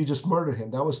you just murdered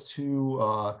him. That was too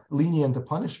lenient a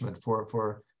punishment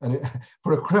for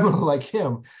a criminal like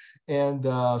him. And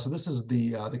so this is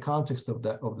the context of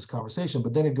this conversation.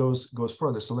 But then it goes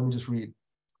further. So let me just read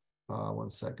 1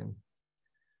 second.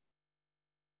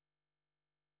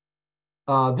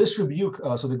 This rebuke,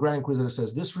 so the Grand Inquisitor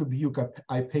says, "This rebuke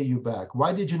I pay you back.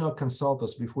 Why did you not consult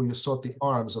us before you sought the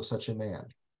arms of such a man?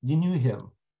 You knew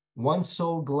him. One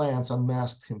sole glance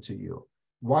unmasked him to you.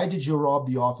 Why did you rob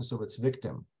the office of its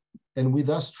victim? And we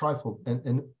thus trifled,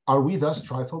 and are we thus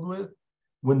trifled with?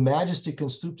 When majesty can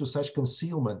stoop to such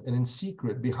concealment, and in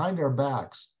secret, behind our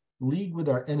backs, league with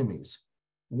our enemies,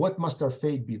 what must our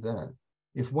fate be then?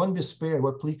 If one be spared,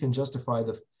 what plea can justify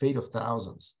the fate of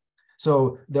thousands?"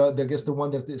 So I guess the one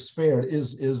that is spared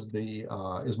is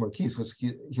Marquis, because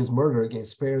his murder again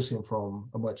spares him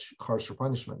from a much harsher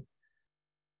punishment.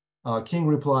 King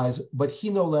replies, "But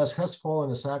he no less has fallen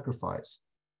a sacrifice."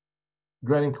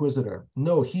 Grand Inquisitor,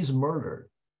 "No, he's murdered,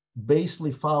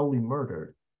 basely, foully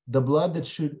murdered. The blood that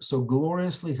should so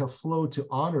gloriously have flowed to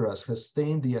honor us has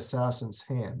stained the assassin's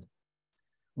hand.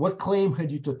 What claim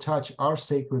had you to touch our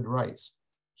sacred rights?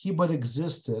 He but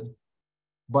existed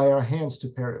by our hands to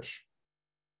perish."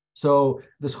 So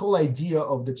this whole idea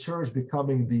of the church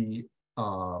becoming the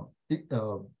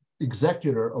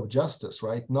executor of justice,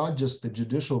 right? Not just the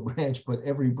judicial branch, but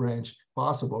every branch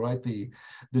possible, right? The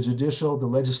judicial, the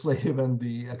legislative, and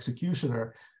the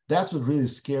executioner. That's what's really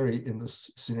scary in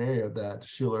this scenario that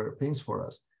Schiller paints for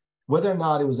us. Whether or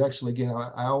not it was actually, again,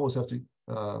 I always have to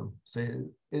say,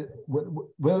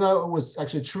 whether or not it was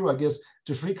actually true, I guess,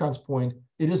 to Shrikant's point,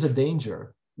 it is a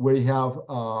danger where you have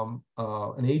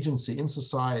an agency in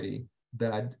society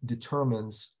that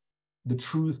determines the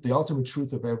truth, the ultimate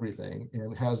truth of everything,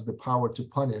 and has the power to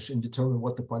punish and determine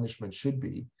what the punishment should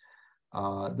be.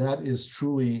 That is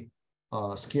truly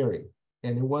scary.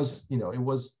 And it was, you know, it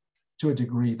was to a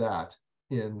degree that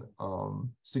in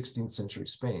 16th century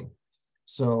Spain.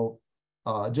 So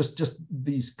just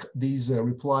these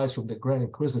replies from the Grand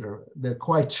Inquisitor, they're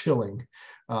quite chilling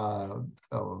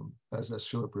as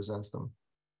Schiller presents them.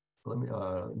 Let me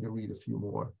read a few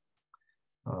more.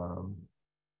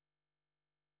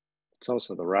 It's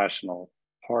also the rational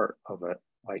part of it,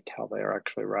 like how they are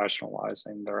actually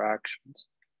rationalizing their actions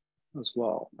as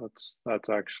well. That's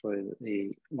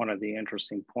actually one of the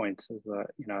interesting points, is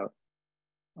that, you know,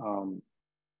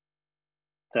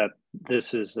 that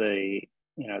this is the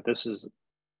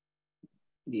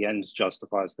ends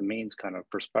justifies the means kind of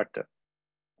perspective.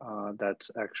 That's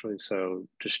actually so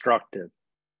destructive.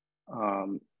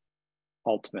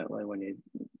 Ultimately, when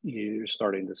you're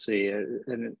starting to see it,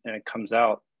 and it comes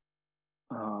out,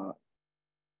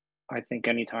 I think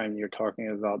anytime you're talking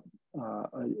about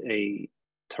a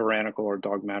tyrannical or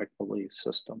dogmatic belief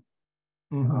system,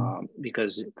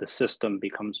 because the system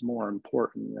becomes more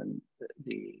important than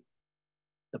the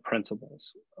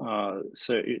principles,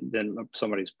 so than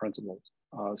somebody's principles.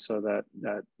 So that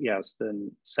yes,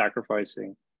 then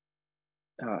sacrificing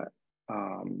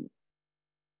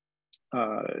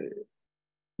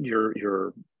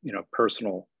your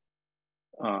personal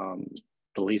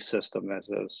belief system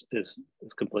is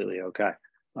completely okay.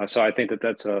 So I think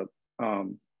that's a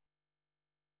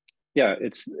Yeah,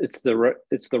 it's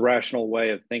the rational way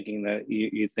of thinking that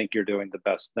you think you're doing the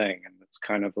best thing, and it's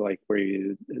kind of like where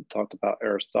you talked about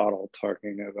Aristotle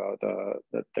talking about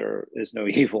that there is no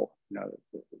evil, and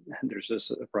there's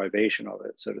just a privation of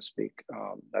it, so to speak.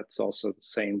 That's also the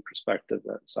same perspective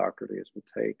that Socrates would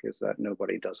take, is that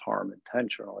nobody does harm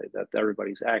intentionally, that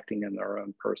everybody's acting in their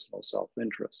own personal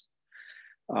self-interest,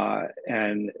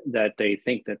 and that they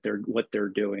think that what they're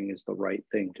doing is the right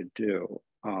thing to do.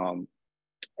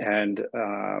 And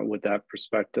with that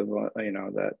perspective,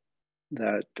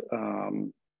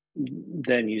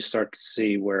 then you start to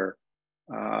see where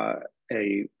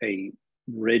a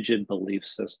rigid belief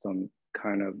system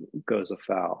kind of goes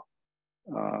afoul,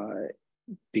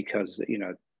 because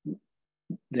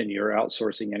then you're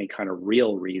outsourcing any kind of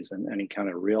real reason, any kind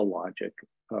of real logic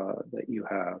that you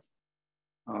have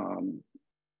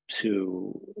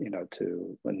to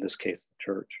in this case the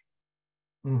church.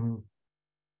 Mm-hmm.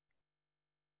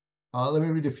 Let me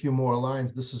read a few more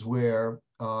lines. This is where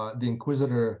the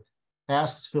Inquisitor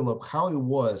asks Philip how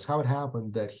it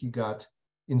happened that he got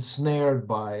ensnared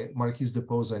by Marquis de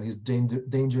Posa and his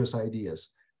dangerous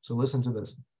ideas. So listen to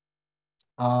this.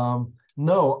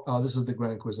 No, this is the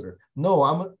Grand Inquisitor. No,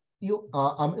 I'm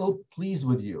ill pleased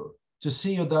with you to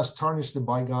see you thus tarnish the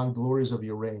bygone glories of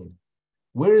your reign.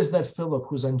 Where is that Philip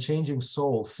whose unchanging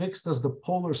soul, fixed as the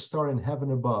polar star in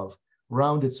heaven above,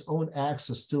 round its own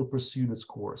axis still pursued its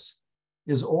course?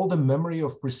 Is all the memory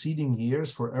of preceding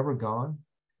years forever gone?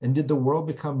 And did the world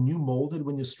become new molded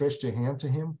when you stretched your hand to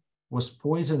him? Was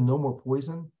poison no more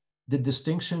poison? Did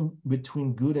distinction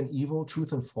between good and evil,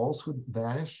 truth and falsehood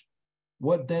vanish?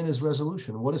 What then is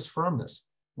resolution? What is firmness?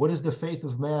 What is the faith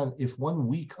of man if one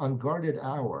weak, unguarded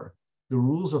hour, the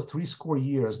rules of 80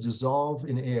 years dissolve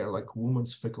in air like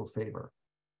woman's fickle favor?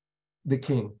 The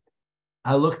king,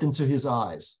 I looked into his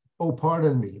eyes. Oh,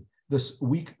 pardon me, this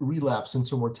weak relapse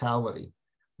into mortality.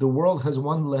 The world has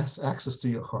one less access to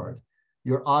your heart.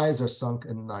 Your eyes are sunk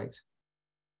in night.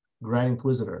 Grand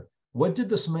Inquisitor, what did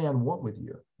this man want with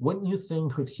you? What new thing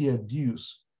could he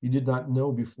adduce you did not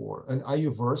know before? And are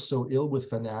you versed so ill with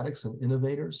fanatics and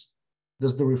innovators?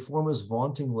 Does the reformer's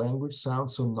vaunting language sound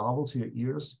so novel to your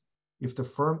ears? If the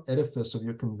firm edifice of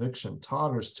your conviction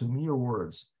totters to mere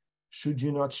words, should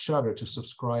you not shudder to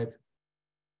subscribe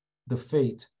the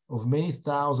fate of many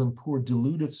thousand poor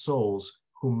deluded souls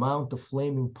who mount the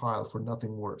flaming pile for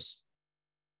nothing worse?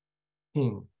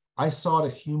 King, I sought a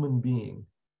human being.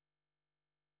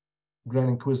 Grand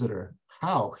Inquisitor,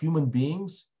 how? Human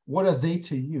beings? What are they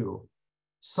to you?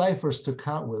 Ciphers to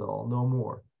count withal, no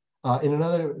more. In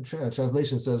another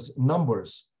translation, it says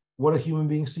numbers. What are human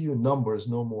beings to you? Numbers,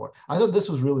 no more. I thought this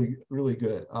was really, really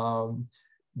good.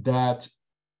 That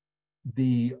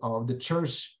the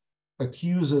church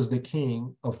accuses the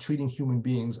king of treating human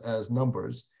beings as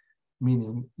numbers,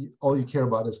 meaning all you care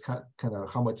about is kind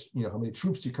of how much, how many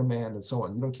troops you command and so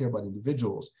on. You don't care about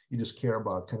individuals. You just care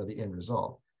about kind of the end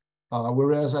result.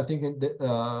 Whereas I think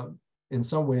in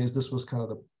some ways this was kind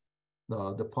of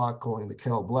the pot calling the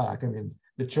kettle black. I mean,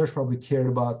 the church probably cared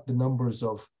about the numbers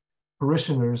of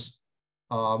parishioners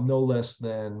no less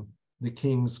than the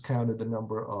kings counted the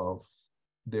number of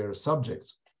their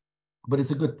subjects. But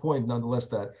it's a good point, nonetheless,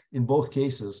 that in both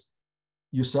cases,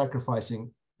 you're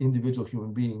sacrificing individual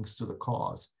human beings to the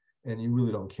cause, and you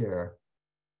really don't care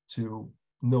to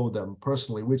know them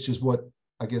personally, which is what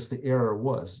I guess the error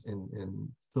was in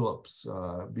Philip's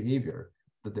behavior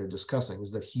that they're discussing,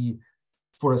 is that he,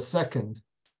 for a second,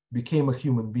 became a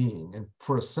human being, and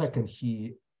for a second,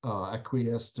 he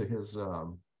acquiesced to his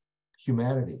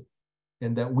humanity.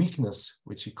 And that weakness,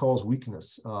 which he calls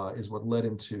weakness, is what led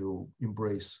him to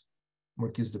embrace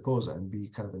Marquis de Posa and be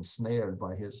kind of ensnared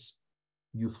by his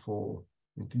youthful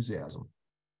enthusiasm.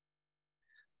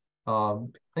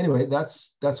 Anyway,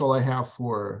 that's all I have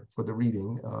for the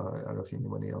reading. I don't know if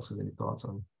anybody else has any thoughts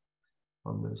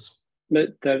on this.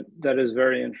 That is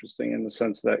very interesting in the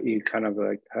sense that you kind of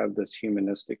like have this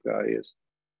humanistic values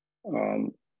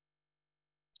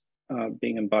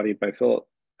being embodied by Philip.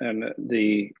 And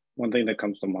the one thing that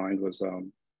comes to mind was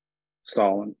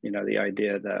Stalin, the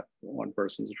idea that one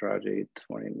person's tragedy,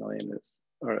 20 million is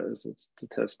a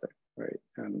statistic, right?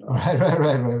 And right.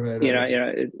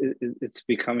 It's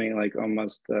becoming like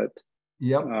almost that.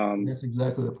 Yep, that's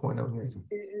exactly the point I was making.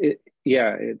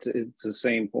 It's the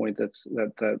same point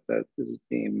that is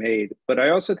being made. But I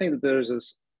also think that there's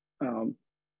this,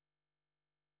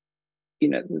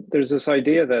 there's this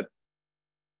idea that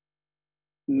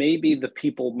maybe the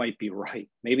people might be right.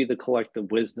 Maybe the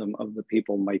collective wisdom of the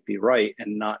people might be right,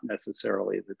 and not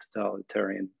necessarily the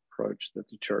totalitarian approach that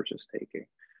the church is taking.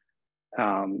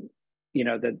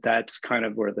 That's kind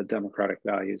of where the democratic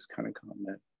values kind of come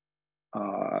in.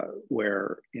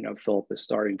 where, you know, Philip is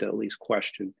starting to at least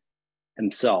question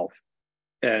himself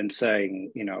and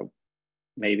saying, you know,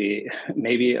 maybe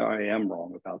I am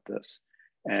wrong about this.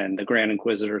 And the Grand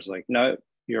Inquisitor is like, no,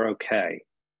 you're okay,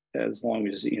 as long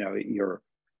as, you know, you're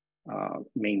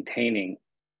maintaining,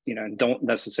 you know, and don't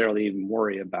necessarily even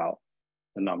worry about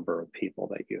the number of people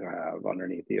that you have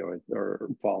underneath you or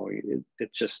following you.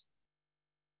 It's just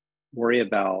worry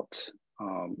about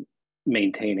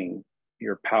maintaining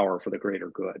your power for the greater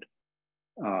good.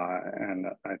 And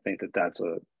I think that's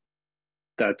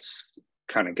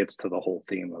kind of gets to the whole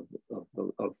theme of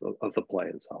the play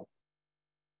itself.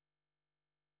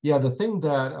 Yeah, the thing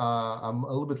that I'm a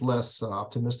little bit less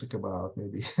optimistic about,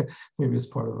 maybe it's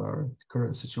part of our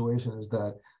current situation, is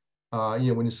that you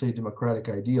know, when you say democratic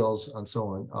ideals and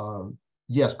so on,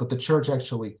 yes, but the church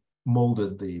actually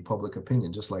molded the public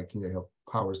opinion, just like, you know, you have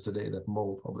powers today that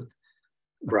mold public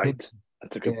right opinion.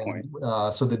 That's a good point.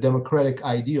 So the democratic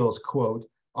ideals, quote,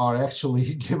 are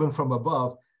actually given from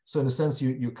above. So in a sense,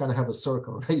 you kind of have a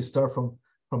circle, right? You start from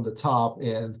the top,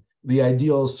 and the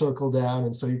ideals circle down,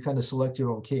 and so you kind of select your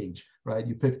own cage, right?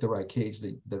 You pick the right cage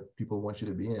that people want you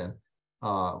to be in.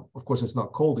 Of course, it's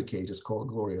not called a cage; it's called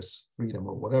glorious freedom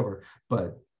or whatever.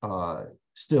 But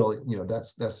still, you know,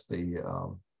 that's the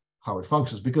how it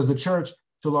functions, because the church,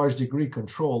 to a large degree,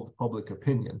 controlled public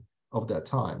opinion of that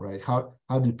time, right? How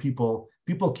did people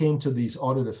came to these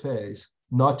auto da fes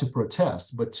not to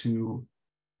protest, but to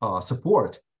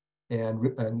support. And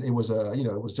it was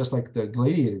it was just like the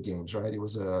gladiator games, right? It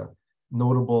was a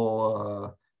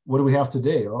notable, what do we have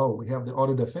today? Oh, we have the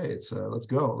auto da fe. It's let's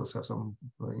go. Let's have some,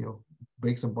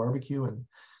 bake some barbecue and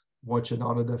watch an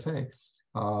auto da fe.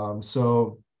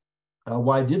 So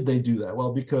why did they do that?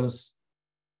 Well, because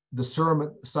the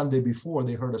sermon Sunday before,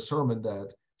 they heard a sermon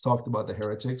that talked about the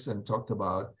heretics and talked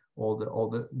about all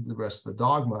the rest of the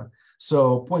dogma.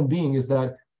 So point being is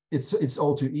that it's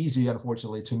all too easy,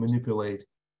 unfortunately, to manipulate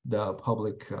the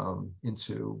public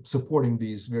into supporting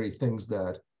these very things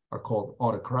that are called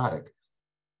autocratic.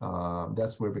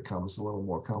 That's where it becomes a little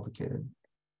more complicated.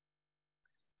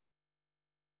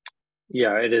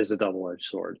 Yeah, it is a double-edged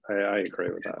sword. I agree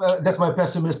with that. That's my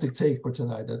pessimistic take for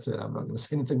tonight. That's it. I'm not going to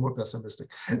say anything more pessimistic.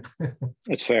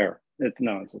 It's fair. It's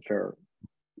a fair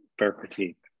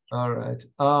critique. All right.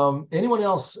 Anyone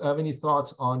else have any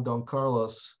thoughts on Don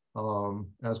Carlos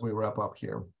as we wrap up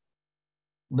here?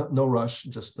 No rush.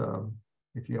 Just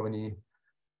if you have any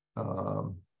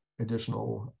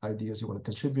additional ideas you want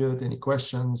to contribute, any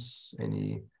questions,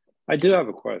 any. I do have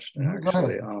a question,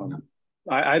 actually.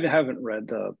 I haven't read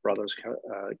the Brothers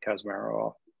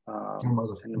Karamazov.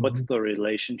 And what's the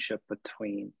relationship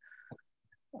between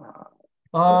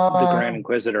the Grand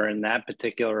Inquisitor and that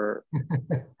particular?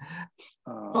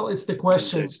 Well, it's the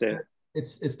question.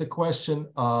 It's the question.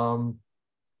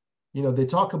 They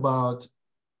talk about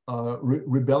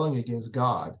rebelling against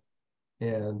God,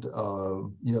 and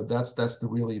that's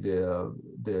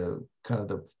the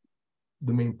kind of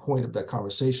the main point of that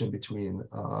conversation between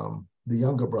the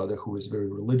younger brother, who is a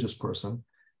very religious person,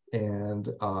 and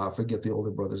I forget the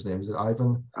older brother's name. Is it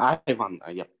Ivan? Ivan,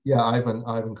 yeah. Yeah, Ivan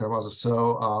Karamazov.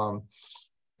 So,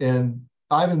 and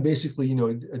Ivan basically,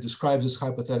 describes this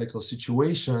hypothetical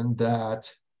situation that,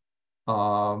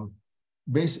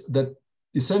 that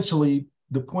essentially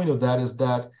the point of that is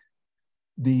that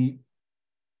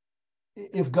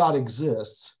if God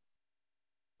exists,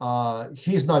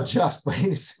 he's not just by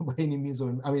any means.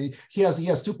 I mean, he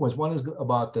has 2 points. One is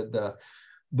about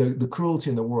the cruelty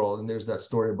in the world, and there's that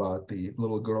story about the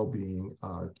little girl being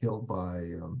killed by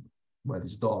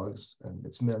these dogs, and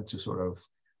it's meant to sort of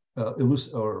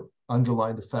elucidate or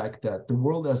underline the fact that the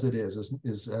world as it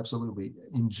is absolutely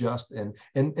unjust, and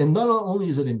not only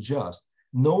is it unjust,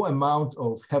 no amount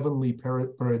of heavenly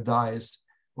paradise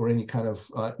or any kind of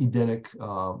Edenic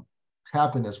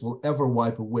happiness will ever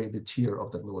wipe away the tear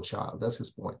of that little child. That's his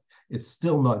point. It's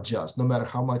still not just, no matter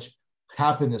how much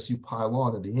happiness you pile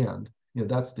on at the end.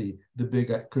 That's the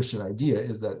big Christian idea,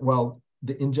 is that, well,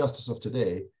 the injustice of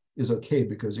today is okay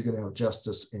because you're going to have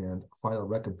justice and final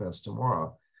recompense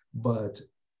tomorrow. But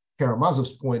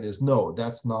Karamazov's point is, no,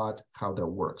 that's not how that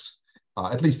works.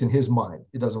 At least in his mind,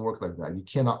 it doesn't work like that. You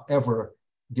cannot ever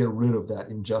get rid of that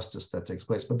injustice that takes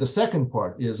place. But the second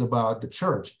part is about the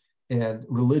church and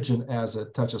religion as a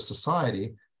touch of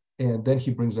society. And then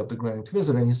he brings up the Grand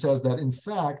Inquisitor, and he says that, in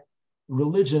fact,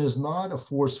 religion is not a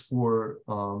force for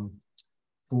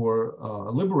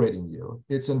liberating you.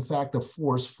 It's in fact a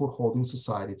force for holding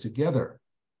society together.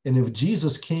 And if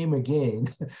Jesus came again,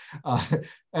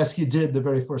 as he did the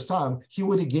very first time, he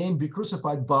would again be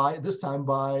crucified this time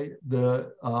by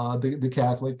the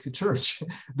Catholic Church.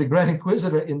 The Grand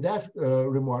Inquisitor in that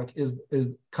remark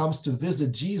comes to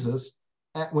visit Jesus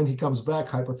when he comes back,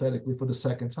 hypothetically, for the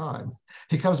second time.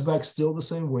 He comes back still the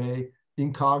same way,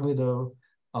 incognito.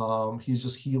 He's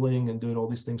just healing and doing all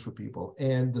these things for people.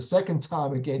 And the second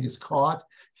time, again, he's caught,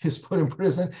 he's put in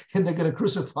prison, and they're going to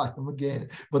crucify him again.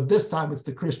 But this time, it's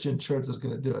the Christian church that's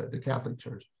going to do it, the Catholic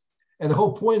Church. And the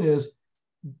whole point is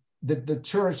that the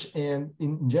church and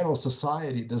in general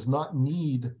society does not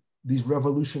need these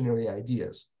revolutionary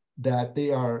ideas, that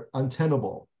they are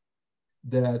untenable,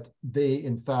 that they,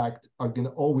 in fact, are going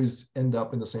to always end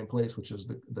up in the same place, which is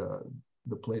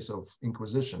the place of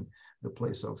inquisition, the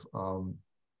place of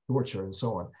torture, and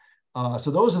so on. So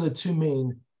those are the two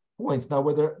main points. Now,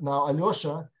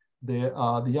 Alyosha,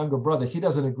 the younger brother, he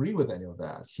doesn't agree with any of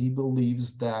that. He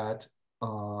believes that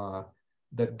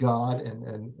that God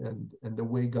and the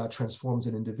way God transforms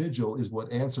an individual is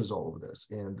what answers all of this,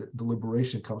 and the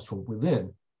liberation comes from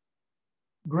within.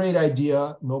 Great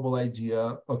idea, noble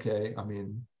idea. Okay, I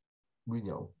mean, we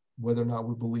know whether or not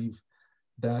we believe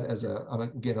that as on a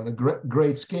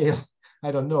great scale.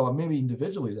 I don't know. Maybe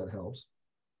individually that helps,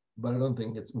 but I don't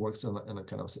think it works in a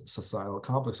kind of societal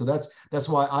complex. So that's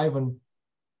why Ivan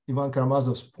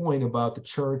Karamazov's point about the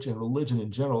church and religion in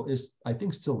general is, I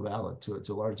think, still valid to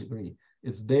a large degree.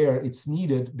 It's there, it's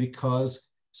needed because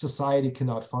society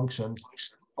cannot function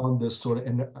on this sort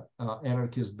of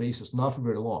anarchist basis, not for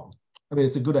very long. I mean,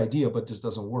 it's a good idea, but it just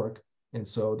doesn't work. And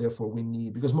so therefore we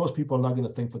need, because most people are not going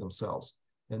to think for themselves,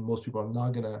 and most people are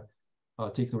not going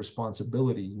to take the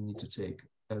responsibility you need to take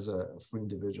as a free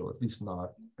individual, at least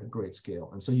not at great scale.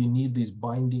 And so you need these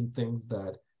binding things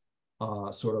that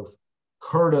sort of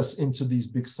herd us into these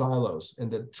big silos. And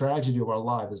the tragedy of our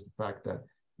life is the fact that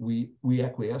we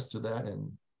acquiesce to that,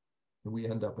 and we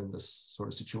end up in this sort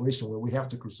of situation where we have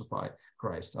to crucify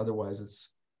Christ. Otherwise,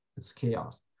 it's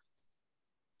chaos.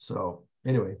 So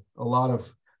anyway, a lot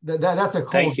of that's a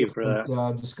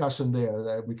whole discussion there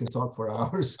that we can talk for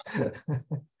hours.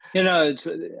 You know,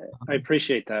 I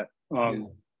appreciate that.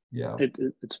 Yeah.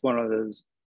 It's one of those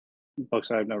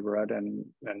books I've never read, and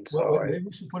so maybe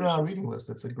we should put it on our reading list.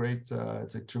 It's a great,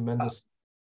 it's a tremendous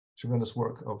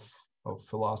work of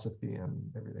philosophy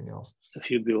and everything else. If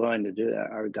you'd be willing to do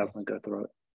that, I would definitely go through it.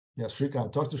 Yeah,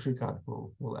 Shrikant, talk to Shrikant.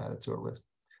 We'll add it to our list.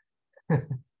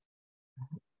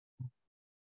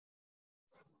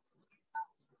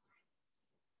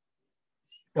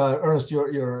 Ernest,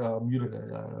 you're muted. I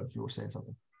don't know if you were saying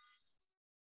something.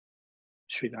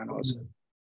 Shrikant was.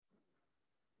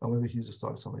 Oh, maybe he's just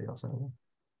talking to somebody else. I don't know.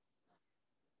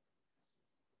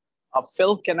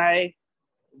 Phil, can I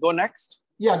go next?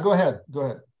 Yeah, go ahead. Go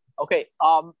ahead. Okay.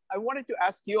 I wanted to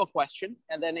ask you a question,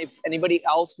 and then if anybody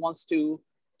else wants to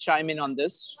chime in on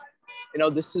this. You know,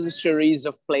 this is a series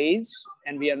of plays,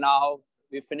 and we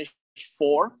finished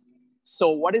 4. So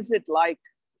what is it like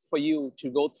for you to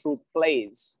go through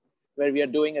plays where we are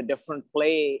doing a different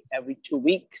play every 2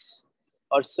 weeks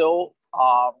or so?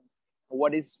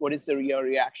 What is your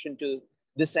reaction to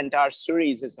this entire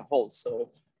series as a whole? So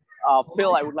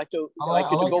Phil, I would like you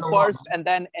to go first, and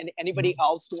then anybody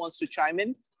else who wants to chime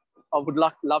in, I would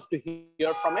love to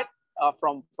hear from it,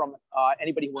 from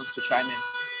anybody who wants to chime in.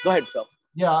 Go ahead, Phil.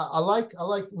 Yeah, I like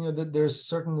that there's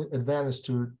certain advantage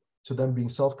to them being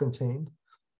self-contained.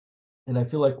 And I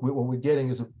feel like what we're getting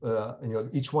is,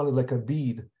 each one is like a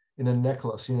bead in a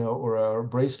necklace, or a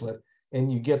bracelet. And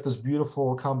you get this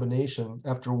beautiful combination.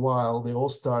 After a while, they all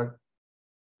start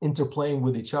interplaying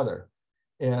with each other.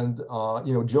 And,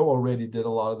 Joe already did a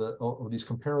lot of these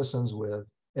comparisons with,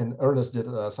 and Ernest did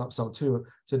some too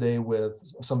today with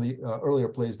some of the earlier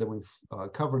plays that we've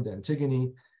covered,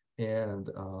 Antigone and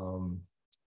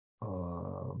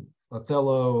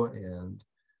Othello and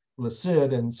Le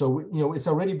Cid. And so, it's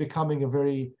already becoming a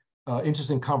very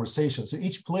interesting conversation. So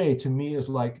each play to me is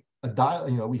like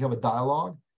we have a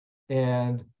dialogue,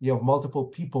 and you have multiple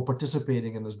people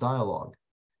participating in this dialogue.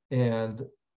 And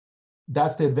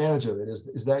that's the advantage of it,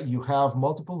 is that you have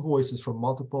multiple voices from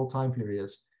multiple time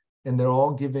periods, and they're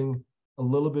all giving a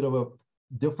little bit of a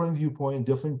different viewpoint,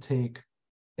 different take.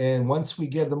 And once we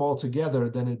get them all together,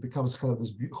 then it becomes kind of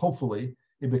this, hopefully,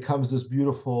 it becomes this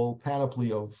beautiful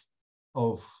panoply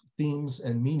of themes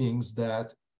and meanings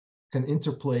that can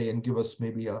interplay and give us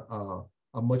maybe a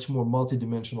much more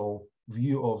multidimensional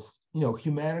view of,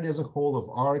 humanity as a whole, of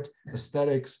art,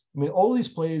 aesthetics. I mean, all these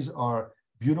plays are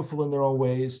beautiful in their own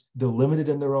ways. They're limited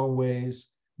in their own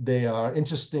ways. They are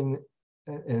interesting,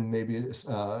 and maybe it's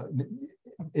a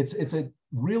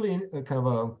really kind of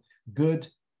a good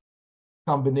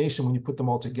combination when you put them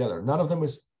all together. None of them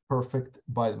is perfect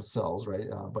by themselves, right?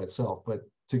 By itself, but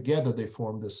together they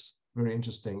form this very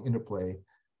interesting interplay,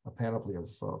 a panoply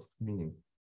of meaning.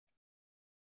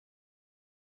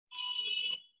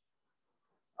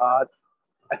 I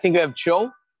think we have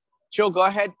Joe. Joe, go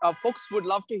ahead. Folks would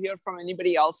love to hear from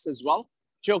anybody else as well.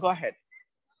 Joe, go ahead.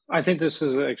 I think this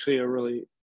is actually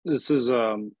this is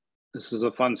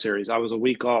a fun series. I was a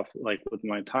week off, like with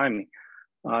my timing,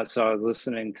 so I was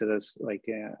listening to this like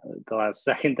the last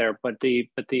second there. But the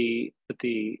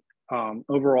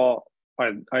overall,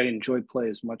 I enjoy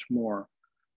plays much more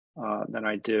than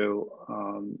I do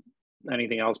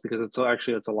anything else, because it's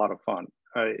a lot of fun.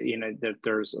 You know,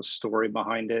 there's a story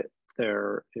behind it.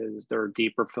 There are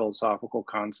deeper philosophical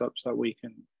concepts that we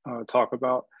can talk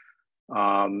about.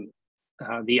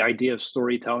 The idea of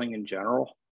storytelling in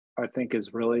general, I think,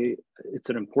 is really, it's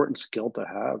an important skill to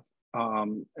have.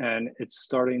 And it's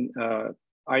starting,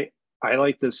 I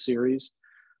like this series.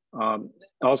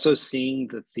 Also seeing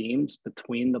the themes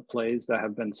between the plays that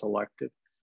have been selected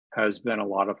has been a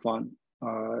lot of fun,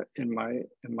 in my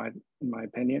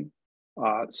opinion.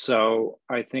 So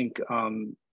I think,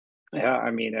 yeah,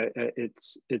 I mean,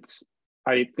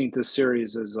 I think this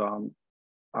series is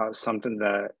something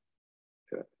that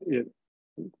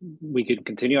we could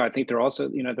continue. I think they're also,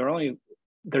 you know,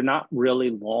 they're not really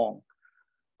long.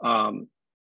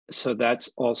 So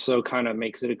that's also kind of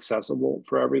makes it accessible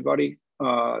for everybody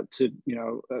to, you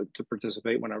know, to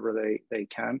participate whenever they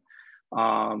can.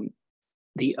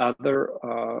 The other,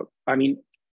 I mean,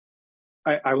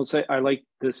 I will say I like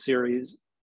this series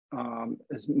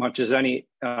as much as any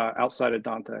outside of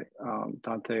Dante.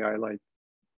 Dante I like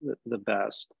the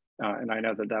best, and I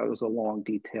know that was a long,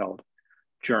 detailed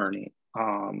journey.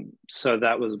 So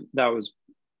that was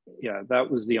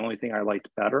the only thing I liked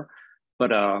better.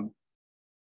 But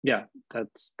yeah,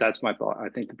 that's my thought. I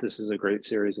think that this is a great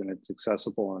series, and it's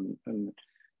accessible, and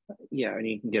yeah, and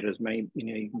you can get as many, you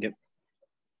know, you can get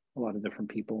a lot of different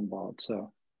people involved. So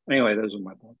anyway, those are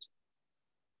my thoughts.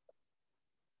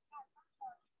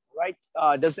 Right.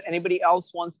 Does anybody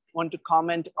else want to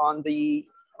comment on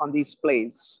these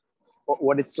plays?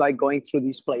 What it's like going through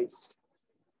these plays?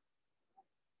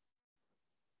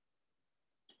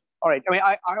 All right. I mean,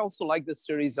 I also like this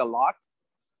series a lot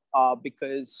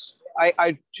because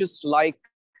I just like,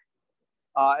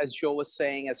 as Joe was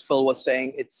saying, as Phil was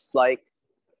saying, it's like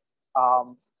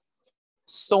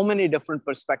so many different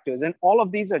perspectives, and all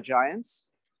of these are giants,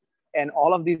 and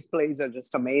all of these plays are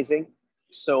just amazing.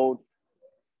 So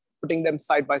putting them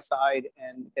side by side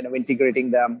and kind of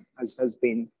integrating them has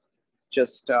been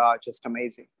just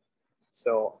amazing.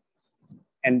 So,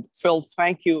 and Phil,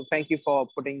 thank you for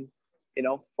putting, you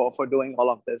know, for doing all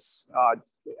of this.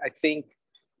 I think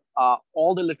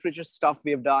all the literature stuff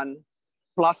we have done,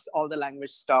 plus all the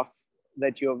language stuff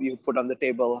that you put on the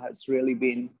table, has really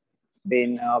been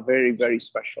very, very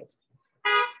special.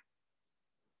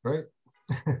 Great.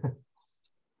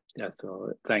 Yeah,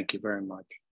 Phil, thank you very much.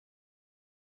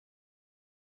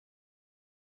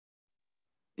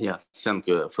 Yes, thank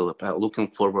you, Philip. Looking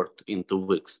forward in 2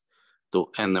 weeks to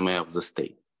Enemy of the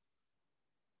State.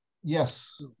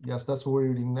 Yes, that's what we're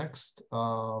reading next.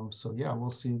 So yeah, we'll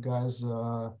see you guys.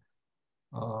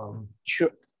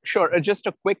 Sure. Just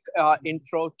a quick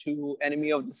intro to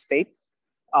Enemy of the State.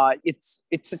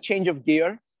 It's a change of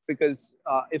gear, because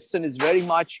Ibsen is very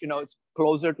much, you know, it's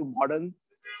closer to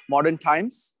modern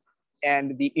times,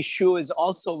 and the issue is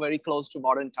also very close to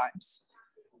modern times,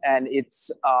 and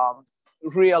it's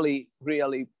really,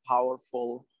 really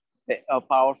powerful, a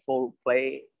powerful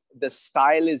play. The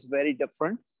style is very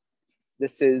different.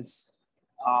 This is,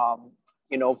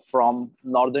 you know, from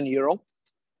Northern Europe,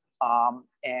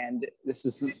 and this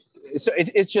is, so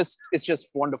it's just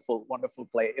wonderful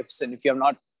play. Ibsen, if you have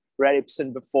not read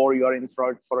Ibsen before, you're in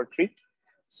for a treat.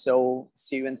 So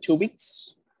see you in 2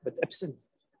 weeks with Ibsen.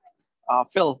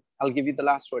 Phil, I'll give you the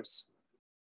last words.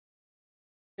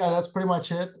 Yeah, that's pretty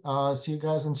much it. See you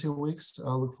guys in 2 weeks.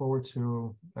 I look forward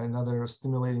to another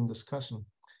stimulating discussion.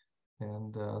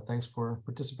 And thanks for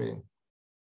participating.